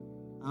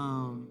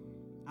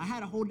I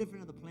had a whole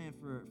different other plan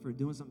for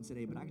doing something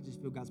today, but I could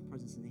just feel God's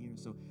presence in here.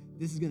 So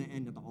this is going to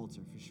end at the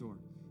altar for sure.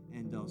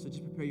 And so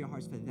just prepare your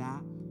hearts for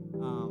that.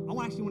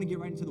 I actually want to get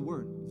right into the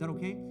Word. Is that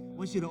okay? I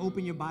want you to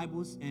open your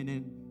Bibles, and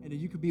then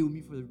you could be with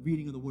me for the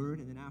reading of the Word,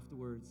 and then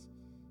afterwards,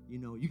 you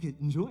can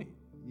enjoy it.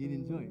 You can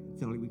enjoy it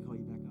until we call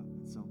you back up.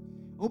 And so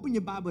open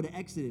your Bible to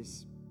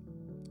Exodus.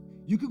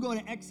 You could go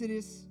to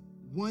Exodus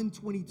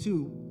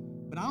 1:22,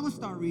 but I'm going to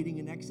start reading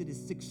in Exodus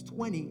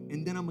 6:20,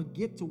 and then I'm going to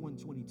get to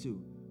 1:22.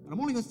 But I'm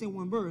only going to say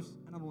one verse,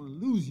 and I don't want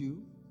to lose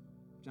you,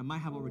 which I might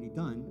have already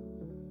done.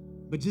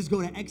 But just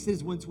go to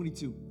Exodus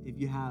 1:22 if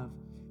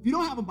you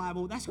don't have a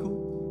Bible, that's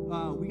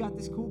cool. We got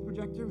this cool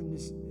projector and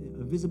this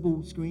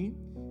visible screen,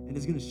 and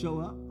it's going to show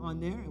up on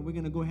there, and we're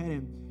going to go ahead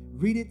and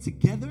read it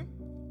together.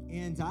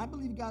 And I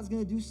believe God's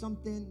going to do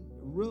something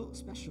real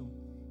special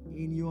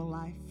in your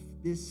life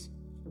this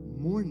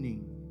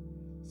morning.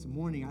 It's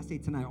morning. I say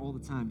tonight all the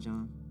time,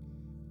 John.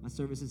 My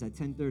service is at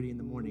 10:30 in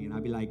the morning, and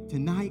I'll be like,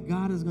 tonight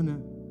God is going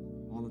to,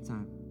 all the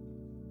time.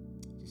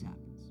 It just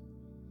happens.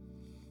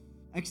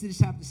 Exodus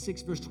chapter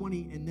 6, verse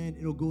 20, and then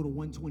it'll go to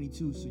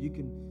 1:22, so you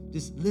can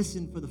just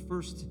listen for the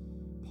first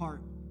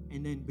part,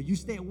 but you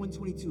stay at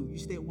 1:22. You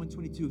stay at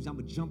 1:22, because I'm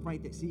going to jump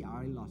right there. See, I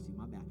already lost you,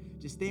 my bad.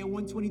 Just stay at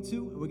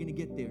 1:22, and we're going to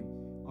get there.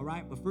 All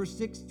right, but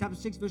chapter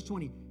 6, verse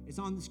 20, it's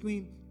on the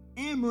screen.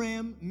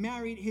 Amram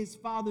married his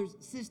father's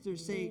sister,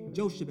 say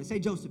Jochebed. Say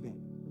Jochebed.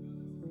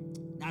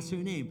 That's her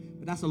name,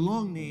 but that's a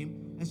long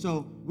name, and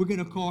so we're going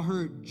to call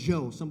her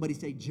Jo. Somebody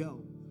say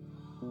Jo.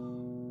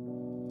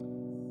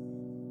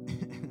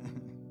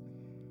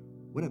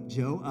 What up,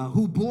 Joe?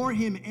 Who bore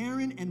him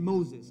Aaron and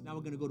Moses. Now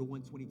we're going to go to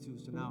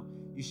 1:22, so now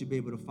you should be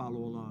able to follow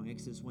along.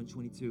 Exodus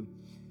 1:22.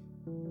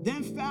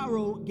 Then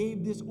Pharaoh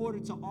gave this order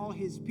to all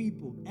his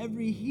people.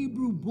 Every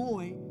Hebrew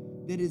boy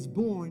that is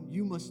born,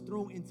 you must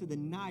throw into the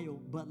Nile,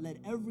 but let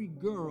every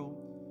girl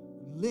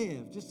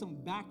live. Just some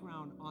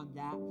background on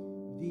that.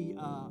 The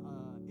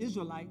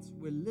Israelites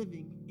were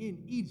living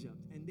in Egypt,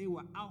 and they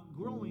were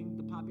outgrowing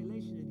the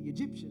population of the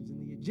Egyptians,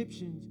 and the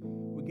Egyptians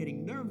were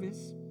getting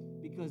nervous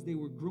because they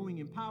were growing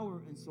in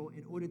power, and so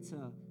in order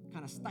to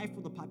kind of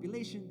stifle the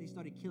population, they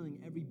started killing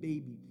every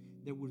baby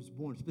that was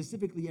born,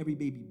 specifically every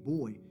baby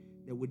boy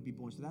that would be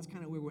born. So that's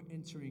kind of where we're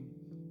entering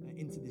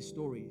into this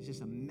story. It's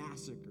just a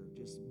massacre,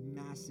 just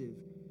massive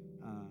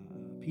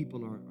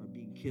people are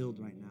being killed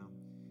right now.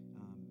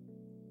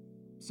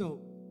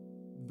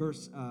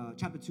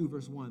 Chapter 2,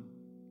 verse 1.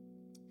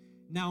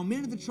 Now a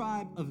man of the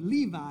tribe of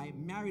Levi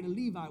married a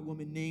Levite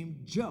woman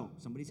named Jo.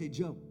 Somebody say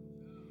Jo.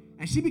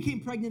 And she became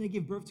pregnant and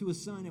gave birth to a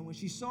son. And when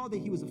she saw that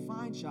he was a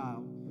fine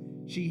child,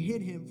 she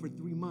hid him for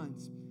 3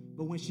 months.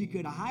 But when she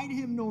could hide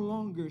him no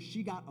longer,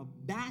 she got a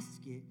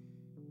basket,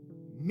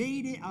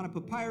 made it out of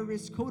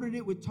papyrus, coated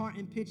it with tar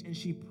and pitch, and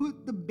she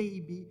put the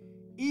baby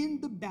in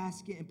the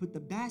basket and put the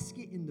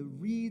basket in the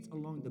reeds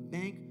along the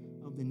bank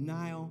of the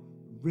Nile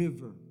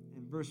River.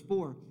 And verse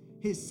 4,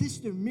 his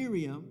sister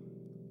Miriam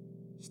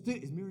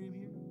stood. Is Miriam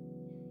here?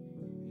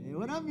 Hey,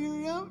 what up,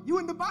 Miriam? You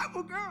in the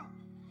Bible, girl?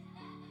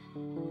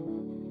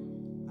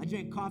 I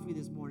drank coffee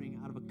this morning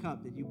out of a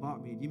cup that you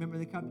bought me. Do you remember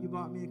the cup you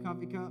bought me, the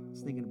coffee cup? I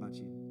was thinking about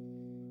you.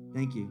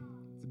 Thank you.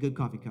 It's a good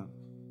coffee cup.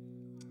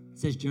 It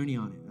says Journey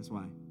on it. That's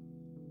why.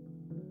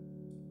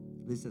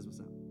 Liz says what's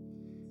up.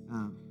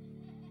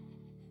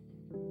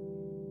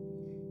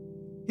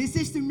 His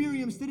sister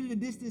Miriam stood at a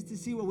distance to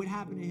see what would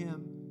happen to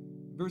him.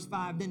 Verse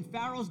 5, then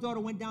Pharaoh's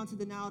daughter went down to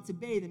the Nile to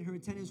bathe, and her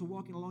attendants were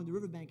walking along the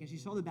riverbank, and she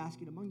saw the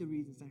basket among the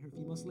reeds and sent her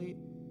female slave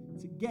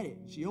to get it.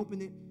 She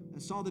opened it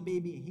and saw the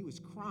baby, and he was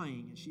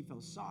crying, and she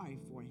felt sorry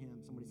for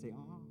him. Somebody say,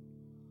 oh.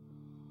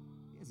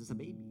 Yes, it's a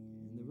baby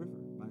in the river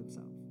by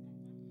himself.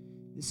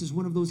 This is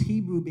one of those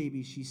Hebrew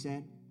babies, she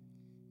said.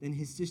 Then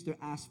his sister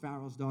asked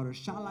Pharaoh's daughter,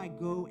 shall I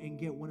go and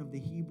get one of the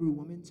Hebrew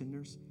women to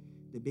nurse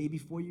the baby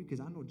for you? Because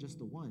I know just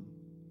the one.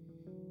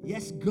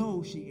 Yes,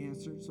 go, she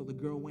answered. So the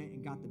girl went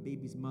and got the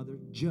baby's mother,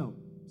 Jo.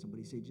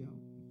 Somebody say Jo.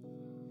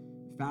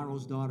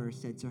 Pharaoh's daughter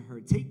said to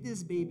her, take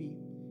this baby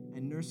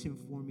and nurse him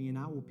for me, and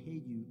I will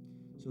pay you.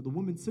 So the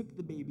woman took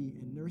the baby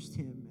and nursed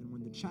him, and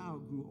when the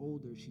child grew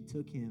older, she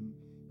took him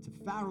to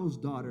Pharaoh's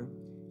daughter,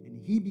 and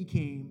he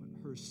became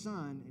her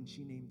son, and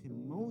she named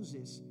him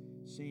Moses,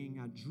 saying,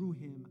 I drew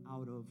him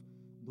out of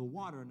the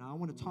water. Now, I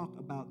want to talk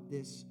about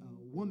this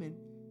woman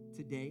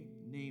today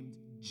named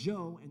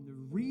Jo, and the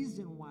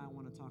reason why I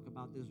want to talk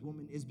about this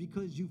woman is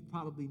because you've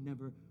probably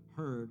never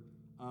heard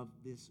of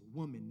this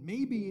woman.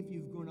 Maybe if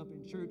you've grown up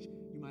in church,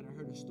 you might have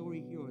heard a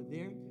story here or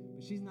there,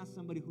 but she's not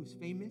somebody who's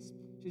famous.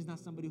 She's not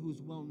somebody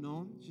who's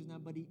well-known. She's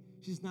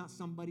not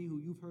somebody who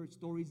you've heard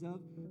stories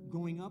of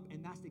growing up,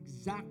 and that's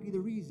exactly the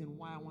reason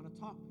why I want to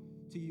talk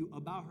to you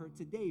about her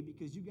today,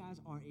 because you guys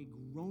are a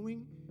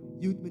growing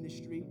youth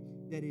ministry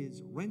that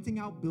is renting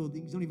out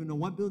buildings. You don't even know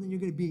what building you're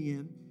going to be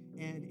in,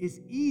 and it's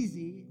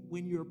easy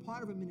when you're a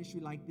part of a ministry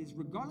like this,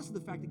 regardless of the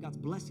fact that God's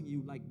blessing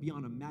you like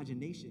beyond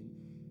imagination.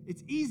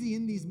 It's easy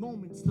in these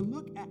moments to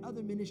look at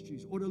other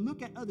ministries or to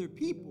look at other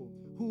people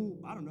who,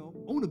 I don't know,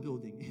 own a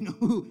building,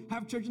 who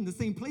have church in the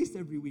same place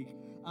every week.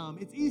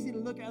 It's easy to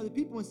look at other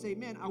people and say,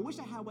 man, I wish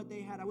I had what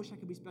they had. I wish I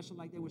could be special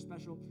like they were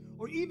special.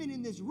 Or even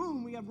in this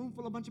room, we have room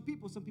full of a bunch of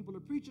people. Some people are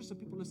preachers, some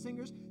people are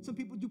singers, some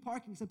people do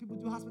parking, some people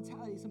do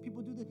hospitality, some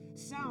people do the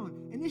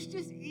sound. And it's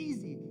just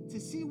easy to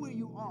see where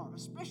you are,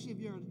 especially if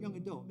you're a young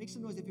adult. Make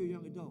some noise if you're a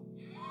young adult.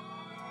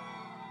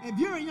 If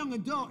you're a young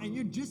adult and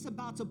you're just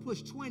about to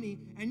push 20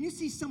 and you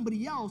see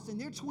somebody else and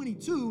they're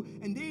 22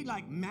 and they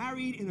like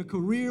married in a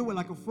career with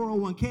like a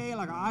 401k,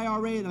 like an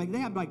IRA, like they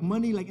have like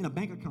money like in a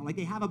bank account, like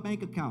they have a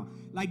bank account,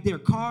 like their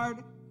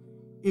card,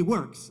 it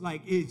works.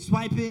 Like it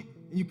swipe it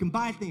and you can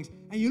buy things.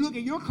 And you look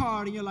at your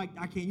card and you're like,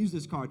 I can't use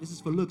this card. This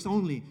is for looks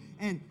only.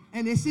 And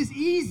it's just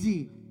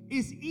easy.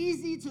 It's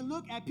easy to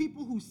look at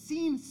people who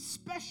seem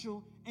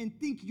special and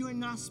think you're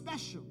not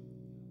special.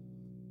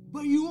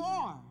 But you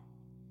are.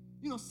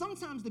 You know,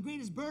 sometimes the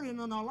greatest burden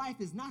on our life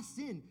is not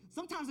sin.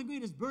 Sometimes the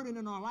greatest burden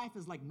in our life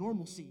is like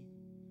normalcy.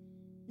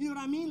 You know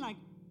what I mean? Like,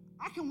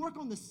 I can work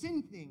on the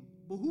sin thing,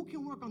 but who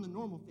can work on the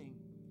normal thing?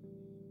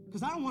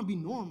 Because I don't want to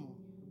be normal.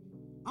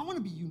 I want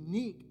to be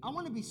unique. I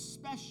want to be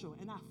special,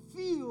 and I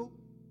feel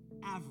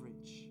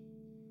average.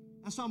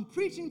 And so I'm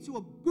preaching to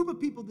a group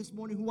of people this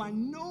morning who I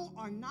know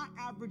are not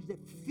average that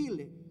feel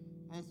it.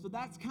 And so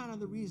that's kind of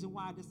the reason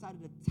why I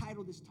decided to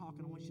title this talk,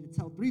 and I want you to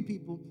tell 3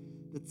 people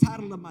the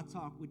title of my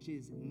talk, which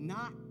is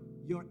Not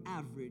Your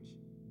Average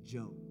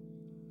Joe.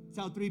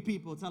 Tell 3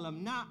 people, tell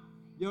them, not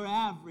your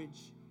average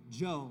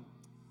Joe.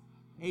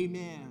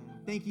 Amen.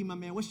 Thank you, my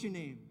man. What's your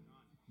name?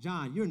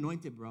 John. You're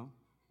anointed, bro.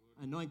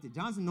 Anointed.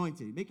 John's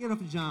anointed. Make it up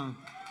for John.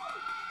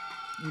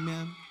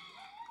 Amen.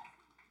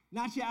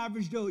 Not your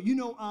average Joe. You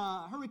know,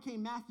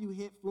 Hurricane Matthew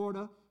hit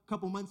Florida a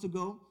couple months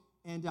ago,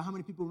 and how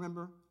many people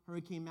remember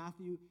Hurricane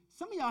Matthew?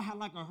 Some of y'all had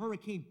like a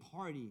hurricane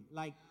party.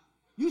 Like,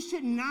 you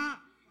should not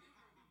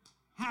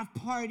have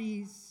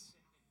parties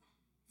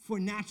for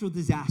natural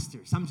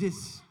disasters. I'm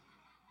just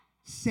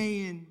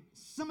saying,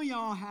 some of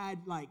y'all had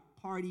like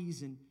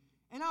parties, and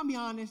I'll be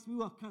honest, we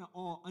were kind of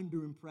all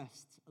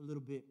underimpressed a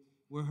little bit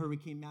with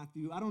Hurricane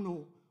Matthew. I don't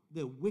know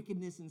the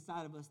wickedness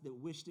inside of us that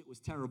wished it was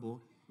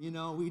terrible. You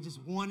know, we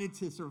just wanted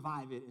to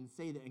survive it and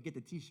say that and get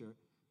the t-shirt.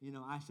 You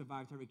know, I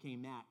survived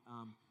Hurricane Matt.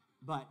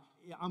 But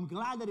I'm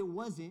glad that it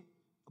wasn't.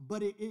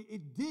 But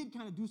it did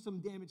kind of do some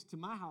damage to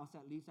my house,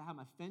 at least. I had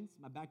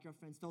my backyard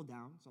fence fell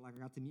down, so like I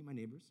got to meet my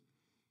neighbors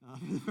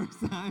for the first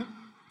time.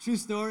 True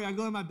story. I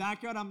go in my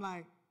backyard, I'm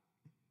like,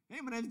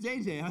 hey, my name's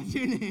JJ. What's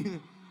your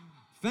name?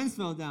 Fence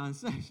fell down.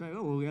 So I'm like,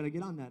 oh, well, we got to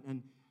get on that.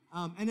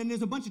 And then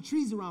there's a bunch of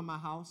trees around my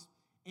house,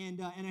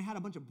 and I had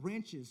a bunch of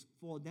branches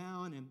fall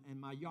down,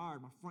 and my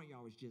front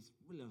yard was just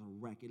really a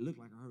wreck. It looked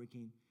like a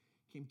hurricane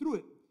came through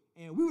it.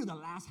 And we were the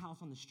last house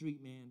on the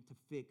street, man, to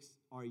fix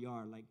our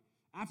yard. Like,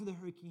 after the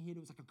hurricane hit, it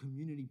was like a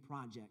community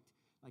project.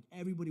 Like,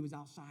 everybody was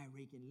outside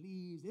raking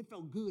leaves. It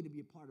felt good to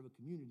be a part of a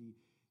community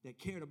that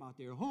cared about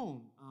their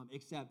home,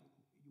 except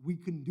we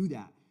couldn't do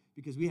that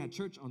because we had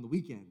church on the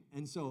weekend.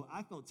 And so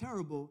I felt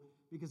terrible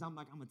because I'm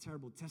a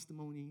terrible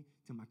testimony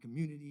to my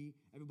community.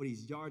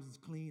 Everybody's yards is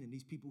clean, and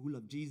these people who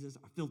love Jesus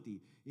are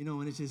filthy, you know,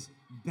 and it's just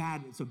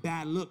bad. It's a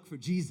bad look for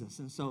Jesus.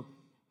 And so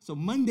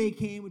Monday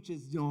came, which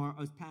is, you know,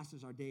 us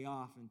pastors, our day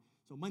off. And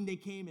so Monday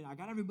came, and I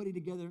got everybody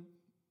together.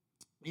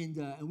 And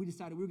we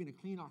decided we were going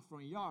to clean our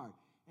front yard,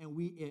 and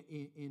we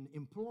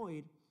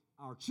employed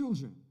our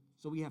children.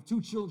 So we have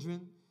 2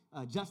 children,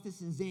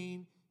 Justice and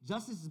Zane.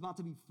 Justice is about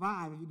to be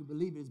 5, if you can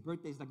believe it. His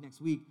birthday's like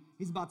next week.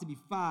 He's about to be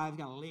 5. He's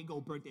got a Lego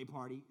birthday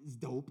party. It's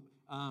dope.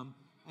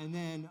 And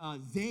then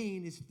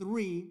Zane is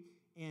 3,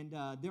 and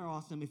they're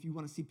awesome. If you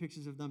want to see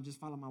pictures of them, just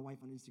follow my wife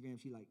on Instagram.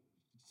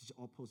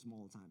 I'll post them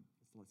all the time.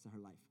 It's her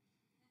life.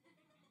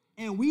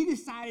 And we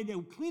decided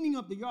that cleaning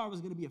up the yard was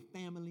going to be a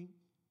family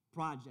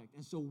project.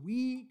 And so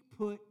we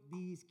put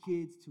these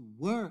kids to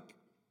work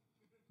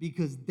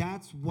because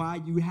that's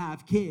why you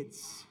have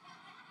kids.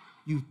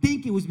 You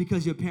think it was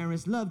because your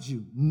parents loved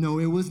you. No,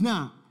 it was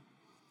not.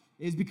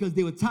 It's because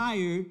they were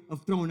tired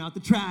of throwing out the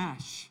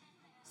trash.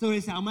 So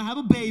they said, I'm going to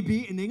have a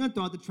baby, and they're going to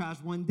throw out the trash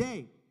one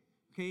day.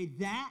 Okay,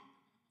 that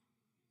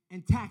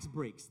and tax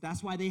breaks.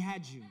 That's why they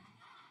had you.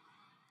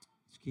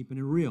 Just keeping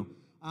it real.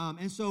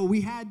 And so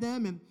we had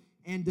them,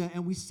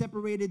 and we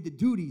separated the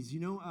duties. You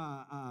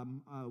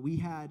know, we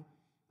had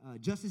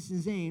Justice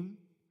and Zane.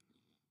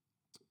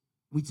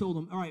 We told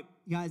them, all right,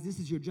 guys, this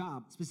is your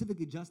job.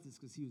 Specifically Justice,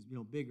 because he was, you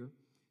know, bigger.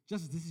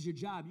 Justice, this is your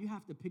job. You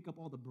have to pick up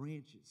all the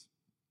branches.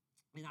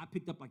 And I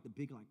picked up like the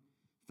big, like,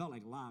 felt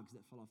like logs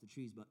that fell off the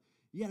trees, but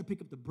you got to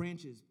pick up the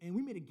branches. And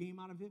we made a game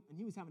out of it, and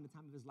he was having the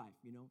time of his life,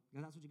 you know.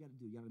 Because that's what you got to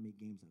do. You got to make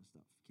games out of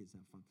stuff. Kids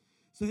have fun.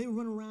 So they would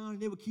run around, and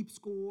they would keep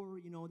score.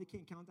 You know, they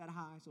can't count that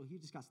high, so he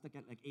just got stuck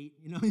at like 8.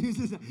 You know, he was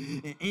just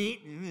an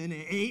 8 and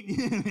an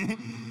 8.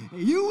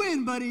 You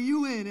win, buddy.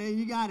 You win. Hey,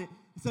 you got it.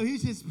 So he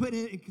was just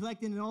putting it and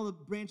collecting, and all the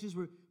branches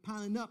were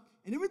piling up.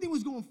 And everything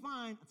was going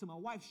fine until my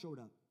wife showed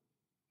up.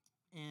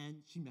 And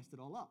she messed it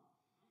all up.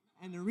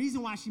 And the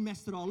reason why she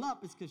messed it all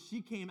up is because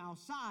she came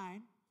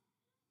outside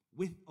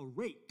with a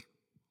rake.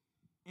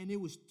 And it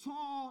was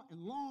tall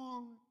and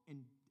long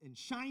and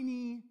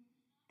shiny.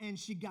 And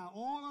she got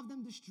all of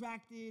them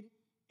distracted.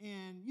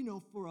 And, you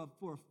know, for a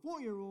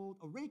 4-year-old,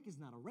 a rake is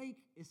not a rake,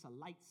 it's a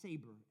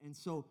lightsaber. And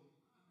so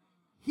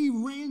he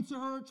ran to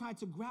her, tried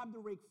to grab the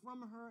rake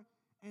from her,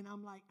 and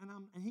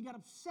and he got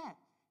upset.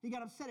 He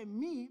got upset at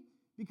me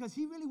because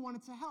he really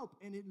wanted to help.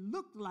 And it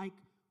looked like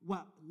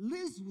what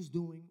Liz was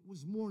doing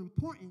was more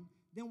important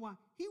than what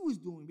he was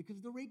doing, because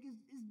the rake is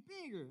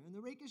bigger and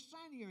the rake is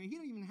shinier, and he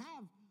don't even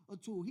have a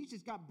tool. He's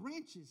just got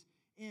branches.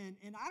 And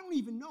I don't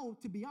even know,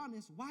 to be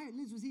honest, why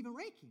Liz was even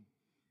raking.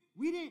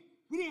 We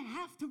didn't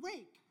have to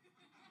rake.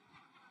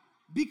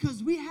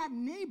 Because we had a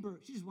neighbor,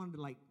 she just wanted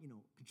to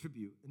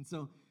contribute. And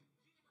so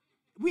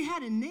we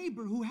had a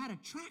neighbor who had a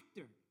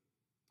tractor.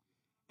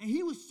 And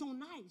he was so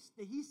nice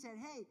that he said,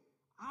 hey,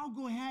 I'll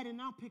go ahead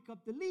and I'll pick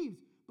up the leaves.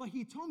 But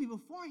he told me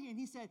beforehand,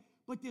 he said,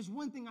 but there's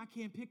one thing I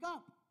can't pick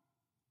up.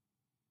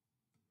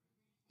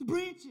 The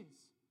branches.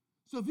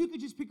 So if you could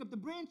just pick up the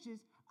branches,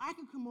 I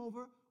could come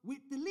over with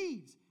the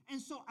leaves. And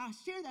so I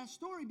share that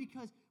story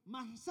because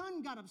my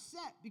son got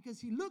upset because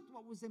he looked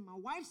what was in my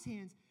wife's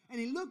hands and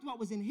he looked what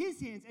was in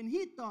his hands, and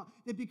he thought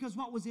that because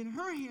what was in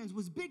her hands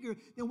was bigger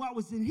than what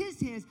was in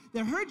his hands,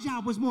 that her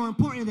job was more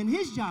important than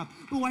his job.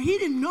 But what he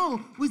didn't know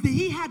was that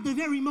he had the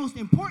very most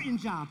important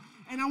job.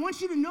 And I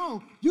want you to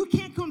know, you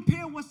can't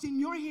compare what's in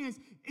your hands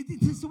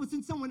to what's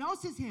in someone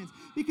else's hands,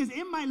 because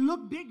it might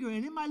look bigger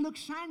and it might look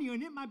shinier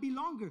and it might be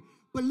longer.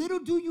 But little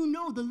do you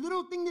know, the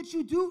little thing that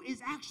you do is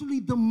actually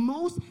the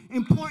most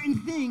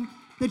important thing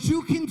that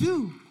you can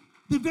do.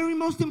 The very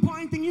most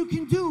important thing you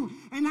can do.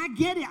 And I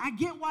get it. I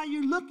get why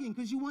you're looking,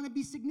 because you want to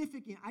be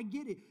significant. I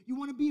get it. You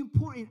want to be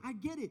important. I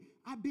get it.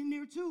 I've been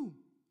there too.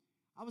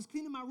 I was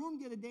cleaning my room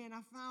the other day and I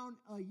found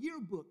a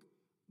yearbook.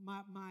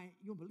 My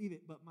you won't believe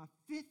it, but my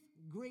 5th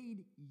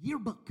grade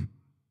yearbook.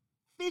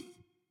 5th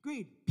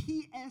grade.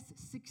 PS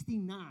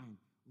 69.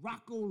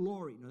 Rocco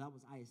Laurie. No, that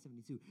was IS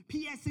 72.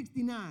 PS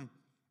 69.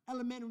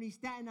 Elementary,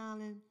 Staten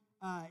Island.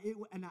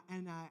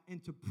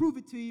 And to prove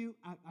it to you,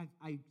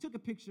 I took a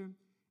picture.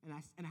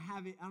 And I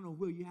have it. I don't know,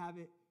 Will, you have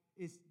it?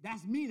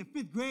 That's me in the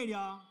 5th grade,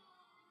 y'all.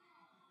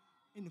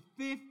 In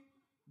the 5th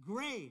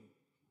grade.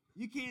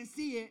 You can't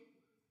see it,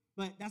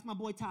 but that's my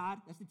boy Todd.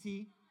 That's the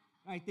T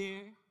right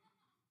there.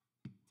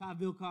 Todd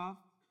Vilkoff,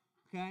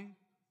 okay?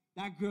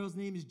 That girl's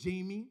name is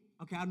Jamie.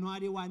 Okay, I have no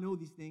idea why I know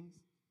these things.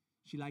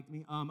 She liked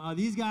me.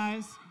 These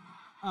guys,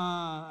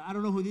 I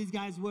don't know who these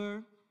guys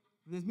were.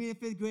 There's me in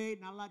the 5th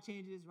grade. Not a lot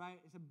changes, right?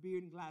 It's a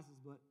beard and glasses,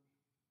 but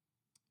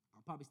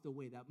I'll probably still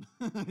weigh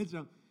that.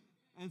 So,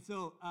 and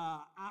so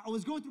I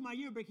was going through my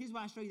yearbook. Here's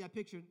why I show you that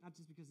picture, not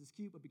just because it's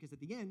cute, but because at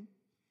the end,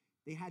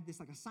 they had this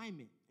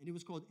assignment, and it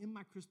was called In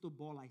My Crystal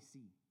Ball I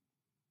See,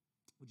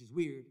 which is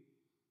weird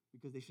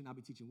because they should not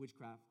be teaching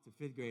witchcraft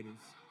to 5th graders.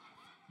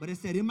 But it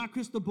said, in my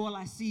crystal ball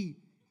I see,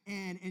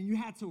 and you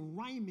had to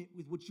rhyme it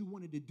with what you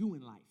wanted to do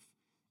in life.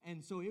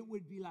 And so it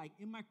would be like,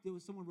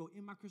 someone wrote,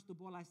 in my crystal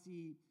ball I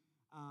see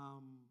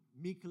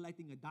me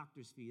collecting a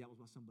doctor's fee. That was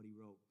what somebody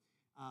wrote.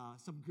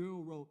 Some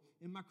girl wrote,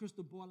 in my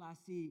crystal ball I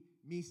see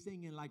me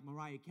singing like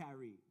Mariah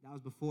Carey. That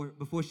was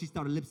before she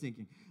started lip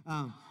syncing.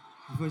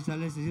 Before she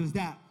started listening, it was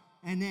that.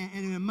 And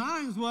then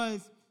mine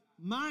was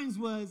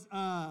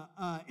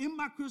in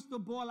my crystal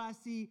ball I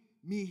see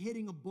me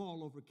hitting a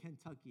ball over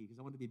Kentucky, because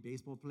I wanted to be a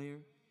baseball player.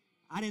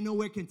 I didn't know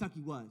where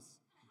Kentucky was.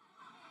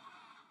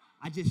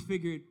 I just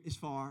figured it's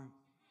far,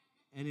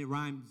 and it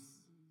rhymes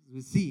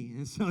with C,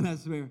 and so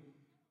that's where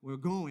we're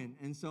going.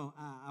 And so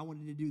I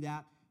wanted to do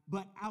that.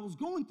 But I was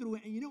going through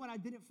it, and you know what I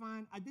didn't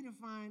find? I didn't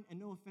find, and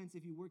no offense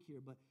if you work here,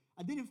 but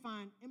I didn't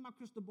find, in my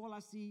crystal ball I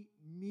see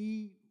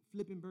me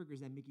flipping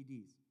burgers at Mickey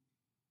D's.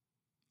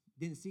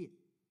 Didn't see it.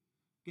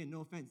 Again,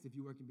 no offense if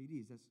you work in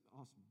BD's. That's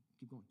awesome.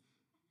 Keep going.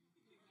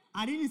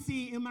 I didn't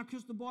see, in my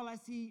crystal ball I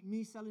see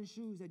me selling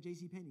shoes at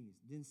JCPenney's.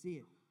 Didn't see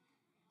it.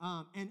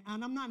 And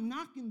I'm not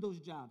knocking those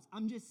jobs.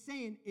 I'm just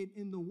saying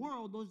in the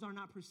world, those are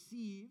not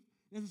perceived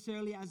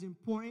necessarily as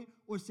important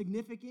or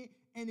significant,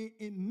 and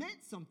it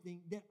meant something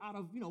that out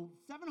of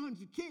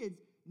 700 kids,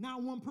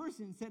 not one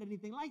person said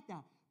anything like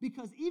that.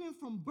 Because even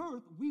from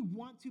birth, we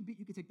want to be,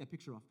 you can take that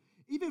picture off.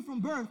 Even from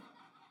birth,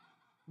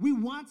 we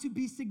want to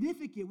be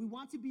significant. We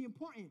want to be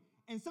important.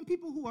 And some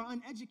people who are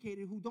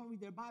uneducated, who don't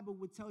read their Bible,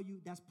 would tell you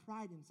that's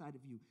pride inside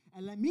of you.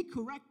 And let me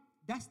correct,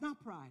 that's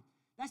not pride.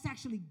 That's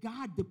actually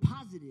God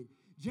deposited.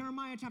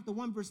 Jeremiah chapter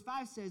 1 verse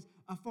 5 says,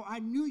 for I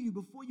knew you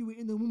before you were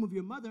in the womb of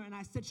your mother, and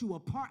I set you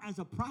apart as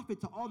a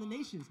prophet to all the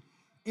nations.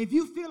 If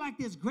you feel like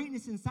there's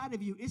greatness inside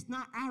of you, it's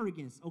not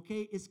arrogance,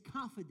 okay? It's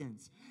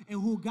confidence in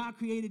who God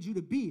created you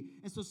to be.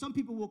 And so some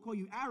people will call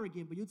you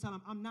arrogant, but you tell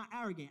them, I'm not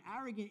arrogant.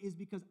 Arrogant is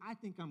because I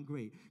think I'm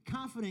great.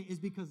 Confident is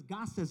because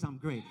God says I'm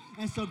great.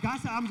 And so God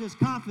said, I'm just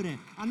confident.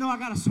 I know I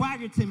got a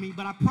swagger to me,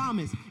 but I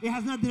promise it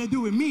has nothing to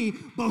do with me,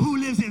 but who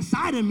lives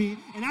inside of me.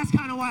 And that's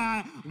kind of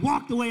why I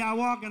walk the way I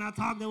walk and I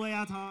talk the way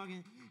I talk.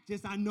 And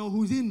just I know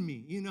who's in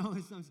me,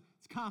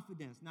 It's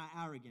confidence, not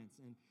arrogance.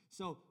 And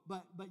so,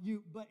 but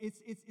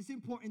it's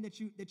important that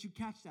you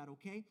catch that,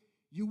 okay?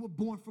 You were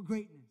born for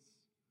greatness.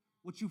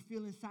 What you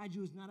feel inside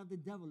you is not of the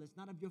devil. It's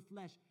not of your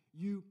flesh.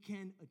 You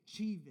can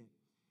achieve it.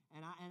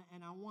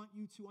 And I want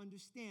you to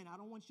understand, I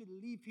don't want you to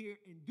leave here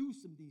and do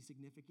something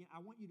significant. I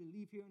want you to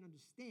leave here and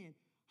understand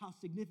how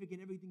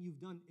significant everything you've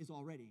done is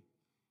already,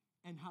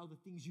 and how the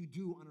things you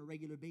do on a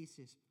regular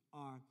basis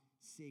are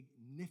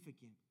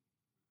significant.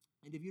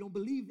 And if you don't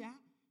believe that,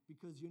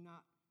 because you're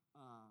not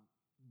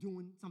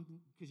doing something,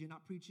 because you're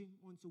not preaching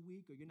once a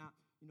week, or you're not,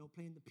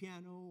 playing the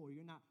piano, or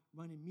you're not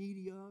running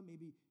media,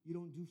 maybe you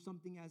don't do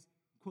something as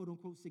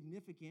quote-unquote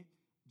significant,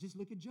 just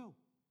look at Job.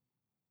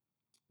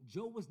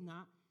 Job was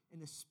not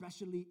an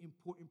especially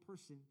important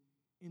person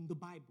in the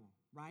Bible,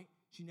 right?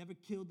 She never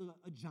killed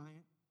a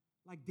giant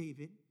like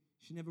David.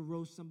 She never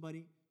rose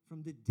somebody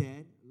from the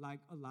dead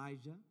like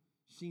Elijah.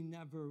 She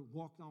never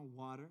walked on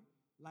water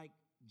like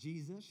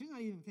Jesus. She's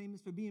not even famous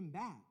for being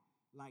bad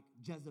like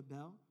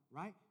Jezebel,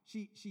 right?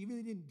 She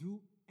really didn't do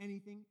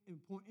anything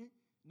important.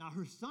 Now,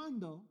 her son,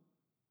 though,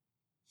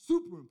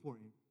 super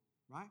important,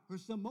 right? Her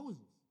son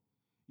Moses.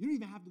 You don't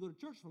even have to go to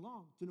church for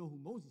long to know who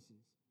Moses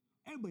is.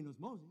 Everybody knows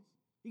Moses.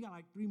 He got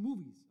like 3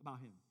 movies about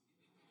him,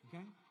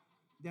 okay?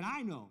 That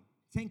I know.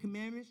 10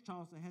 Commandments,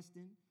 Charleston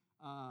Heston.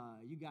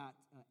 You got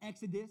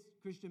Exodus,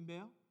 Christian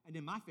Bale. And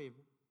then my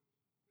favorite,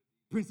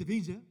 Prince of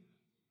Egypt.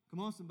 Come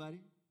on, somebody.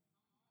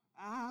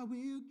 I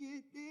will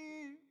get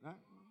there. Right?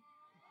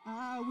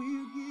 I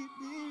will get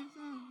there.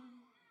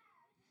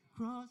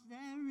 Cross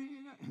that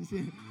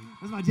river.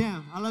 That's my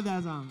jam. I love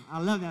that song. I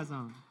love that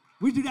song.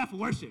 We do that for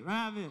worship,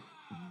 right?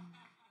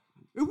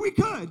 If we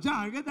could,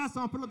 John, get that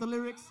song, put up the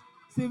lyrics,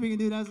 see if we can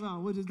do that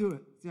song. We'll just do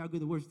it. See how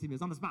good the worship team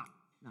is on the spot.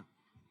 No,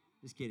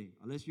 just kidding.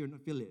 Unless you're an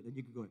affiliate, then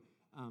you can go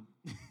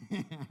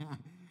ahead.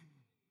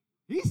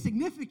 He's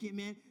significant,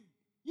 man.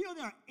 You know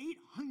there are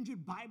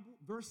 800 Bible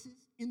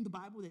verses in the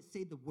Bible that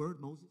say the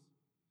word Moses.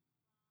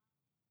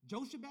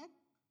 Jochebed,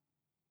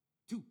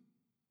 2.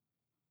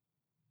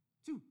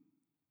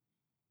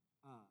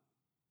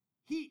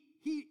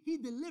 He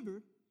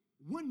delivered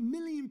 1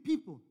 million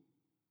people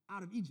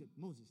out of Egypt.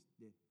 Moses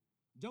did.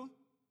 Joe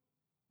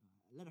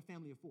led a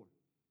family of 4.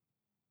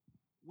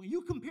 When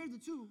you compare the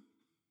two,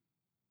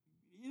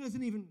 it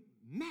doesn't even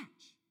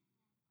match.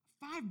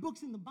 5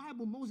 books in the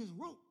Bible Moses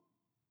wrote.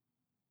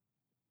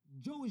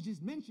 Joe is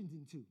just mentioned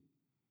in 2.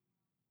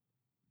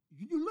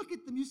 You look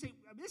at them, you say,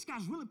 this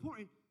guy's real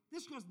important.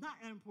 This girl's not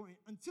that important,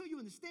 until you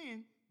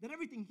understand that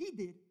everything he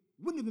did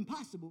wouldn't have been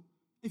possible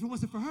if it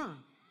wasn't for her.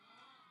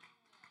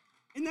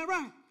 Isn't that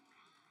right?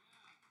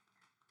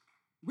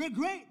 We're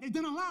great. They've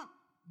done a lot.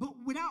 But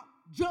without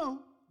Joe,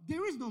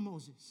 there is no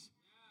Moses.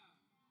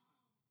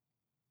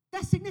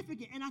 That's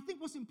significant. And I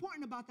think what's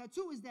important about that,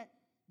 too, is that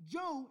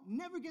Joe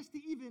never gets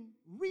to even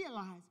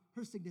realize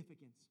her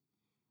significance.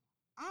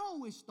 I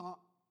always thought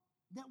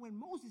that when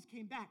Moses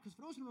came back, because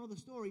for those who know the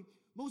story,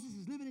 Moses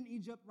is living in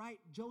Egypt, right?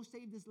 Joe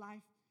saved his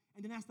life,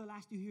 and then that's the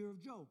last you hear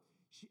of Joe.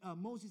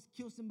 Moses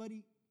kills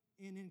somebody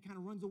and then kind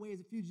of runs away as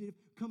a fugitive,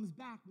 comes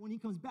back. When he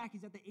comes back,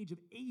 he's at the age of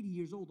 80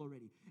 years old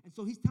already. And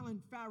so he's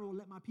telling Pharaoh,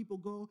 let my people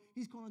go.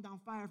 He's calling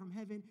down fire from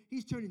heaven.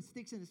 He's turning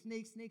sticks into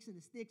snakes, snakes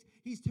into sticks.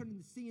 He's turning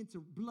the sea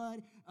into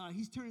blood.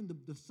 He's turning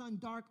the sun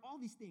dark, all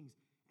these things.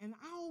 And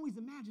I always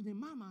imagined in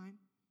my mind,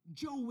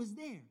 Joe was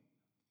there.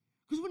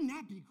 Because wouldn't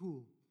that be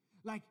cool?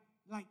 Like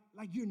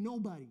you're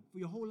nobody for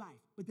your whole life,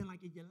 but then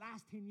like in your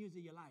last 10 years of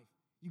your life,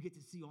 you get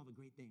to see all the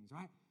great things,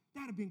 right?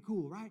 That'd have been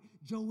cool, right?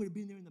 Joe would have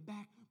been there in the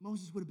back.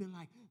 Moses would have been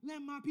like,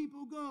 let my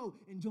people go.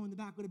 And Joe in the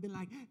back would have been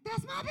like,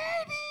 that's my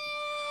baby!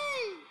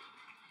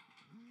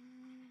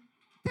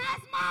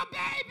 That's my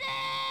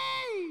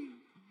baby!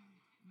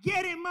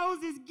 Get it,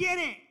 Moses, get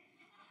it!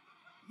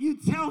 You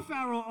tell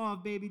Pharaoh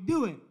off, baby.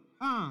 Do it.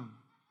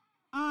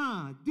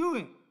 Do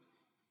it.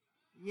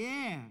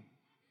 Yeah.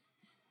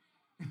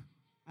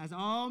 That's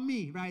all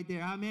me right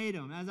there. I made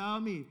them. That's all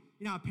me.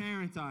 You know how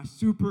parents are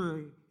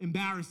super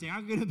embarrassing.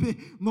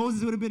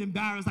 Moses would have been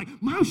embarrassed. Like,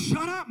 Mom,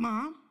 shut up,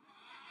 Mom.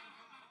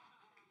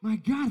 My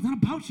God, it's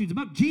not about you. It's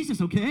about Jesus,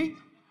 okay?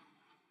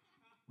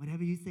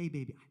 Whatever you say,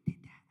 baby. I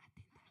did that.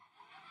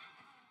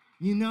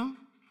 You know?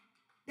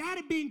 That'd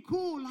have been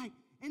cool, like,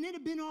 and it'd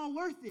have been all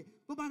worth it.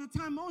 But by the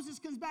time Moses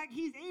comes back,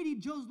 he's 80,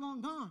 Joe's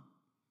long gone.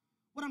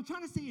 What I'm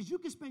trying to say is you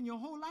can spend your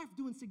whole life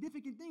doing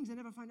significant things and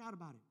never find out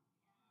about it.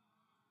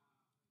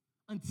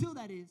 Until,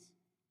 that is,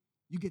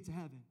 you get to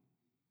heaven.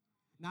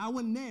 Now, I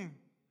wasn't there,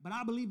 but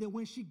I believe that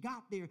when she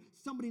got there,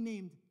 somebody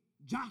named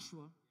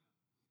Joshua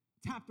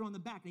tapped her on the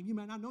back. And you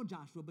might not know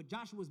Joshua, but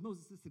Joshua was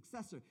Moses'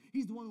 successor.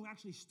 He's the one who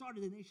actually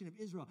started the nation of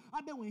Israel.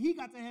 I bet when he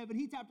got to heaven,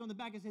 he tapped her on the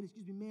back and said,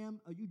 excuse me, ma'am,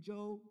 are you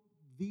Joe?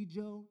 The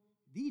Joe?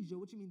 The Joe?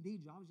 What you mean the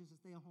Joe? I was just a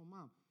stay-at-home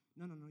mom.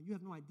 No, you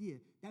have no idea.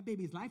 That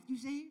baby's life you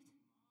saved?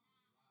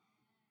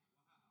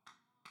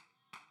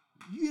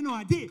 You know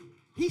I did.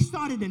 He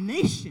started a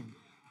nation.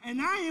 And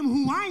I am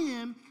who I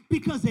am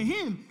because of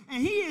him.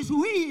 And he is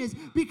who he is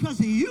because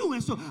of you.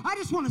 And so I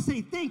just want to say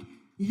thank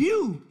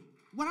you.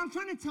 What I'm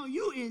trying to tell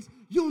you is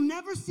you'll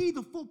never see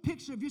the full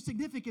picture of your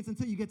significance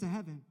until you get to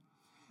heaven.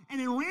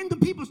 And then random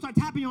people start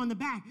tapping you on the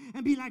back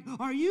and be like,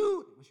 what's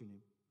your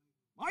name?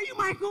 Are you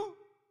Michael?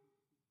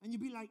 And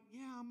you'd be like,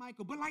 yeah, I'm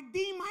Michael. But like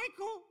the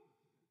Michael?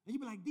 And you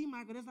be like, D.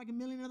 Michael, there's like a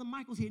million other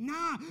Michaels here.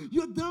 Nah,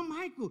 you're dumb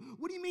Michael.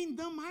 What do you mean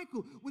dumb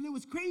Michael? Well, it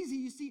was crazy.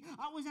 You see,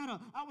 I was at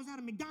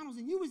a McDonald's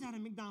and you was at a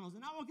McDonald's.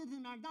 And I walked into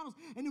the McDonald's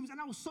and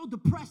I was so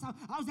depressed.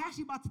 I was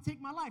actually about to take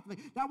my life.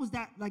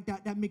 Like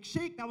that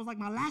McShake. That was like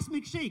my last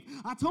McShake.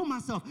 I told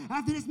myself,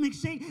 after this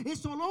McShake,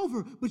 it's all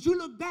over. But you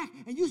look back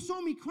and you saw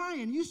me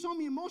crying. You saw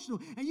me emotional.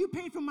 And you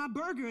paid for my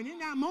burger. And in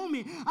that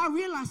moment, I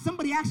realized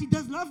somebody actually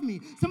does love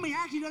me. Somebody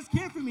actually does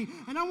care for me.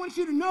 And I want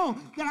you to know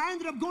that I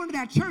ended up going to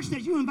that church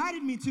that you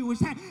invited me to,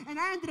 and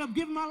I ended up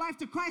giving my life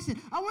to Christ. And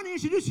I want to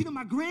introduce you to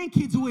my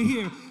grandkids who are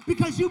here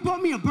because you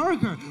bought me a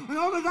burger. And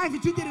all the life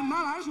that you did in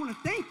my life, I just want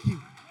to thank you.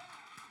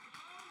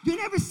 You'll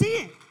never see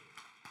it.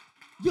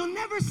 You'll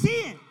never see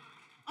it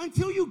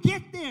until you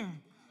get there.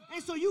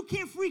 And so you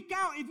can't freak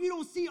out if you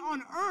don't see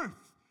on earth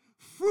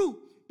fruit,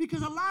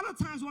 because a lot of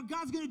times what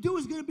God's going to do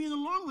is going to be in the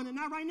long run and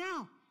not right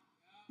now.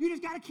 You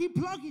just got to keep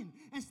plugging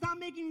and stop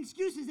making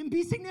excuses and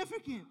be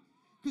significant.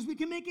 Because we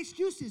can make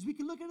excuses. We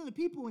can look at other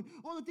people and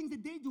all the things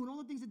that they do and all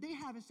the things that they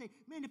have and say,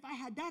 man, if I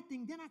had that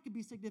thing, then I could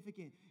be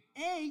significant.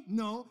 A,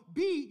 no.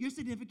 B, you're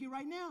significant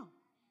right now.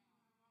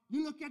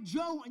 You look at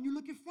Joe and you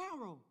look at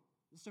Pharaoh.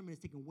 This sermon is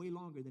taking way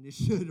longer than it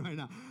should right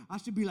now. I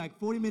should be like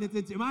 40 minutes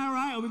into. Am I all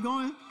right? Are we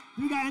going?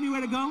 Do we got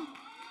anywhere to go?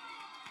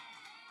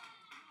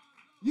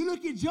 You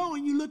look at Joe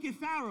and you look at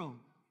Pharaoh.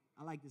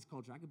 I like this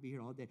culture. I could be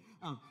here all day.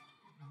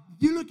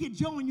 You look at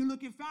Joe and you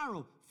look at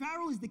Pharaoh.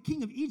 Pharaoh is the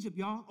king of Egypt,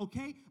 y'all,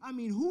 okay? I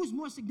mean, who's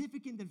more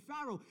significant than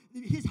Pharaoh?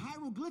 His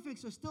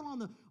hieroglyphics are still on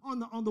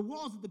the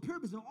walls of the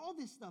pyramids and all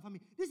this stuff. I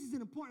mean, this is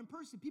an important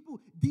person. People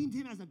deemed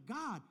him as a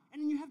god.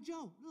 And then you have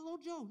Joe, little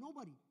old Joe,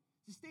 nobody.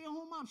 She's a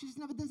stay-at-home mom. She just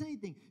never does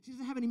anything. She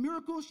doesn't have any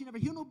miracles. She never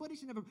healed nobody.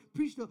 She never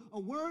preached a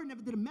word,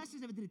 never did a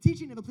message, never did a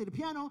teaching, never played a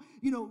piano.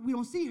 You know, we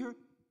don't see her.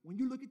 When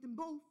you look at them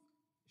both,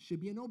 it should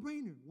be a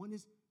no-brainer. One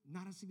is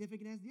not as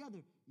significant as the other.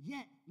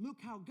 Yet, look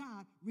how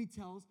God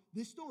retells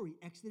this story.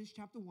 Exodus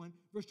chapter 1,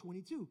 verse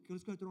 22.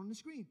 Let's go through it on the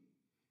screen.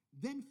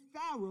 Then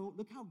Pharaoh,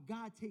 look how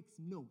God takes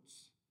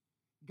notes.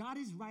 God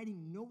is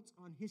writing notes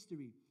on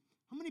history.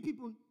 How many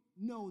people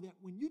know that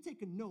when you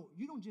take a note,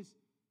 you don't just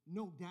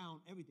note down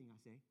everything I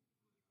say?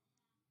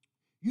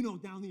 You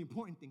note down the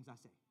important things I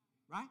say,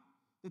 right?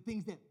 The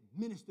things that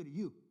minister to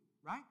you,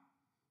 right?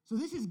 So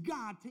this is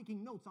God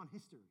taking notes on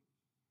history.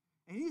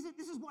 And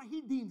this is what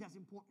he deems as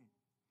important.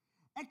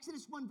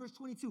 Exodus 1, verse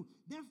 22.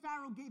 Then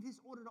Pharaoh gave his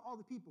order to all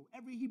the people.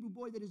 Every Hebrew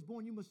boy that is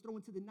born you must throw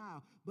into the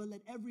Nile, but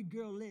let every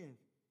girl live.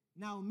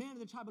 Now a man of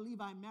the tribe of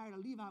Levi married a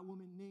Levite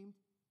woman named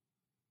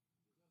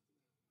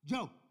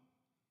Joe.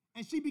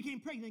 And she became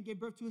pregnant and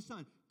gave birth to a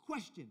son.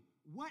 Question,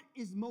 what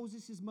is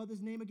Moses'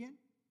 mother's name again?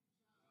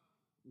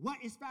 What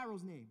is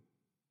Pharaoh's name?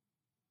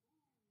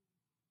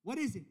 What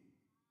is it?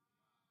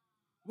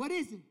 What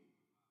is it?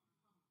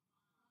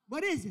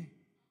 What is it?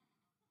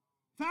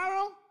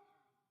 Pharaoh?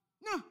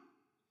 No,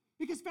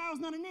 because Pharaoh's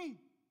not a name.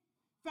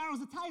 Pharaoh's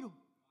a title.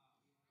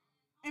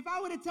 If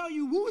I were to tell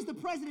you who was the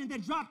president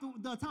that dropped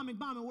the atomic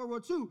bomb in World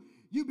War II,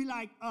 you'd be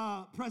like,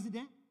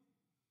 president.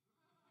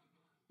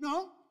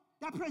 No,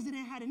 that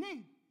president had a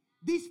name.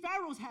 These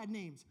pharaohs had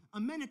names.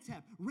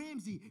 Amenhotep,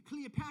 Ramses,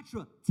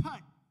 Cleopatra,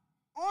 Tut,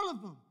 all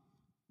of them.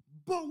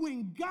 But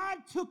when God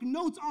took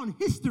notes on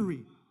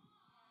history,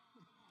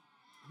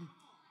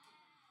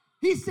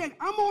 he said,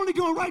 I'm only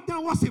going to write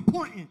down what's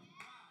important.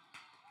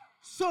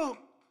 So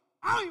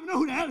I don't even know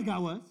who the other guy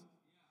was.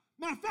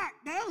 Matter of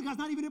fact, that other guy's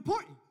not even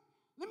important.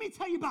 Let me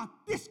tell you about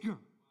this girl.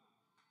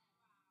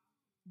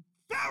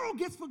 Pharaoh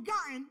gets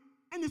forgotten,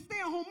 and the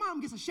stay-at-home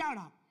mom gets a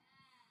shout-out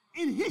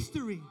in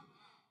history,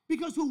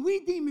 because who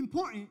we deem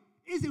important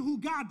isn't who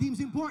God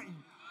deems important.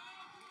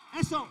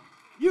 And so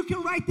you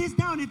can write this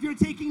down if you're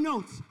taking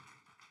notes.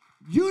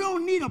 You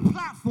don't need a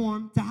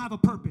platform to have a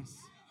purpose.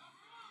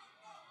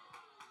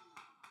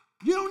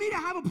 You don't need to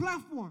have a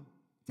platform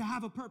to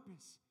have a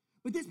purpose.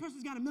 But this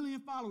person's got 1 million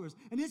followers,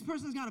 and this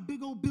person's got a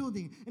big old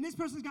building, and this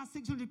person's got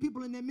 600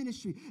 people in their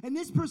ministry, and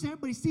this person,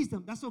 everybody sees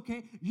them. That's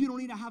okay. You don't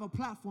need to have a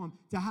platform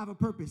to have a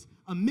purpose.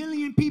 1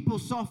 million people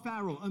saw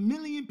Pharaoh. 1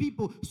 million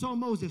people saw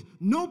Moses.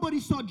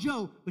 Nobody saw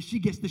Joe, but she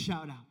gets the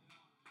shout out.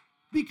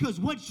 Because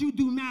what you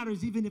do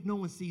matters even if no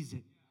one sees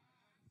it.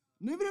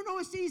 Even if no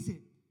one sees it.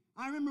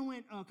 I remember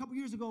when a couple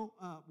years ago,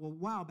 a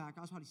while back,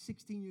 I was probably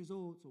 16 years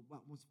old, so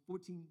about almost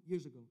 14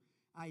 years ago.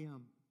 It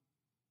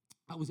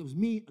was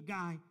me, a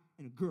guy,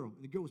 and a girl.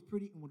 And the girl was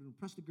pretty and wanted to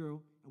impress the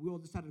girl, and we all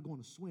decided to go on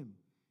a swim.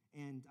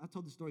 And I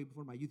told the story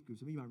before my youth group,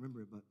 so maybe you might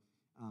remember it, but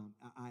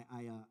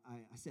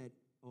I said,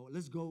 oh,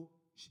 let's go.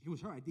 It was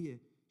her idea.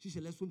 She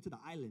said, let's swim to the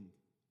island.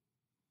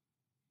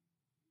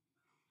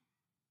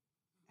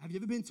 Have you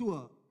ever been to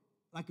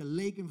a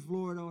lake in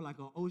Florida, or like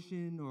an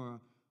ocean,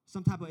 or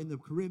some type of in the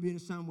Caribbean or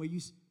something where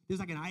there's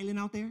like an island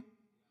out there,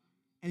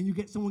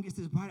 and someone gets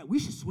this part, we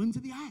should swim to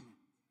the island.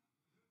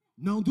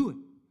 No, do it.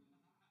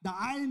 The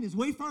island is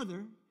way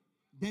further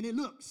than it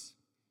looks.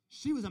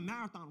 She was a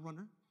marathon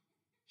runner.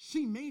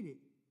 She made it.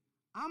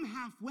 I'm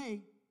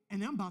halfway,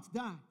 and I'm about to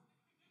die.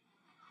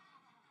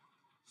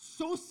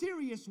 So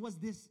serious was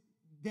this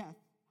death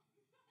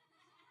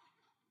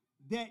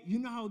that you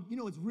know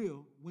it's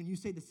real when you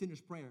say the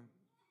sinner's prayer.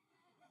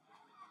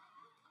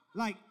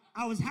 Like,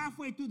 I was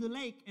halfway through the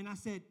lake, and I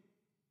said,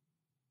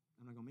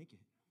 I'm not going to make it.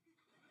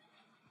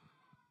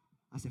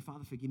 I said,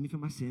 Father, forgive me for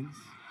my sins.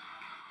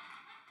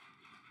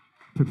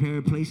 Prepare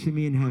a place for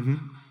me in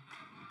heaven.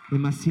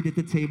 In my seat at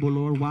the table,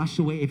 Lord, wash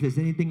away. If there's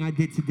anything I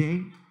did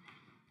today,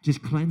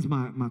 just cleanse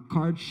my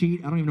card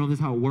sheet. I don't even know if this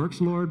is how it works,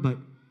 Lord, but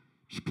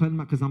just cleanse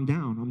because I'm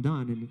down. I'm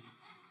done, and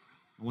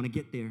I want to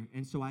get there.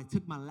 And so I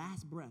took my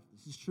last breath.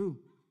 This is true.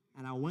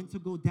 And I went to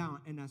go down,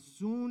 and as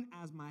soon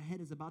as my head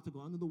is about to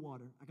go under the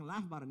water, I can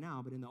laugh about it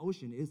now, but in the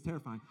ocean, it's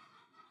terrifying.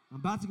 I'm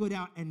about to go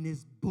down, and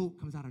this boat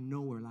comes out of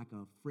nowhere like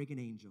a freaking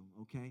angel,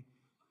 okay?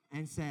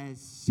 And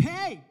says,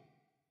 hey,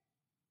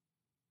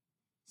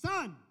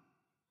 son.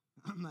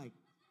 I'm like,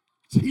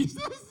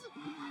 Jesus?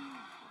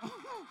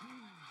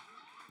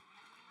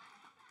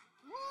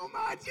 Oh,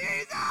 my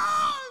Jesus,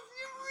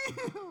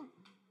 you're real.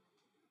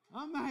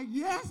 I'm like,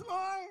 yes,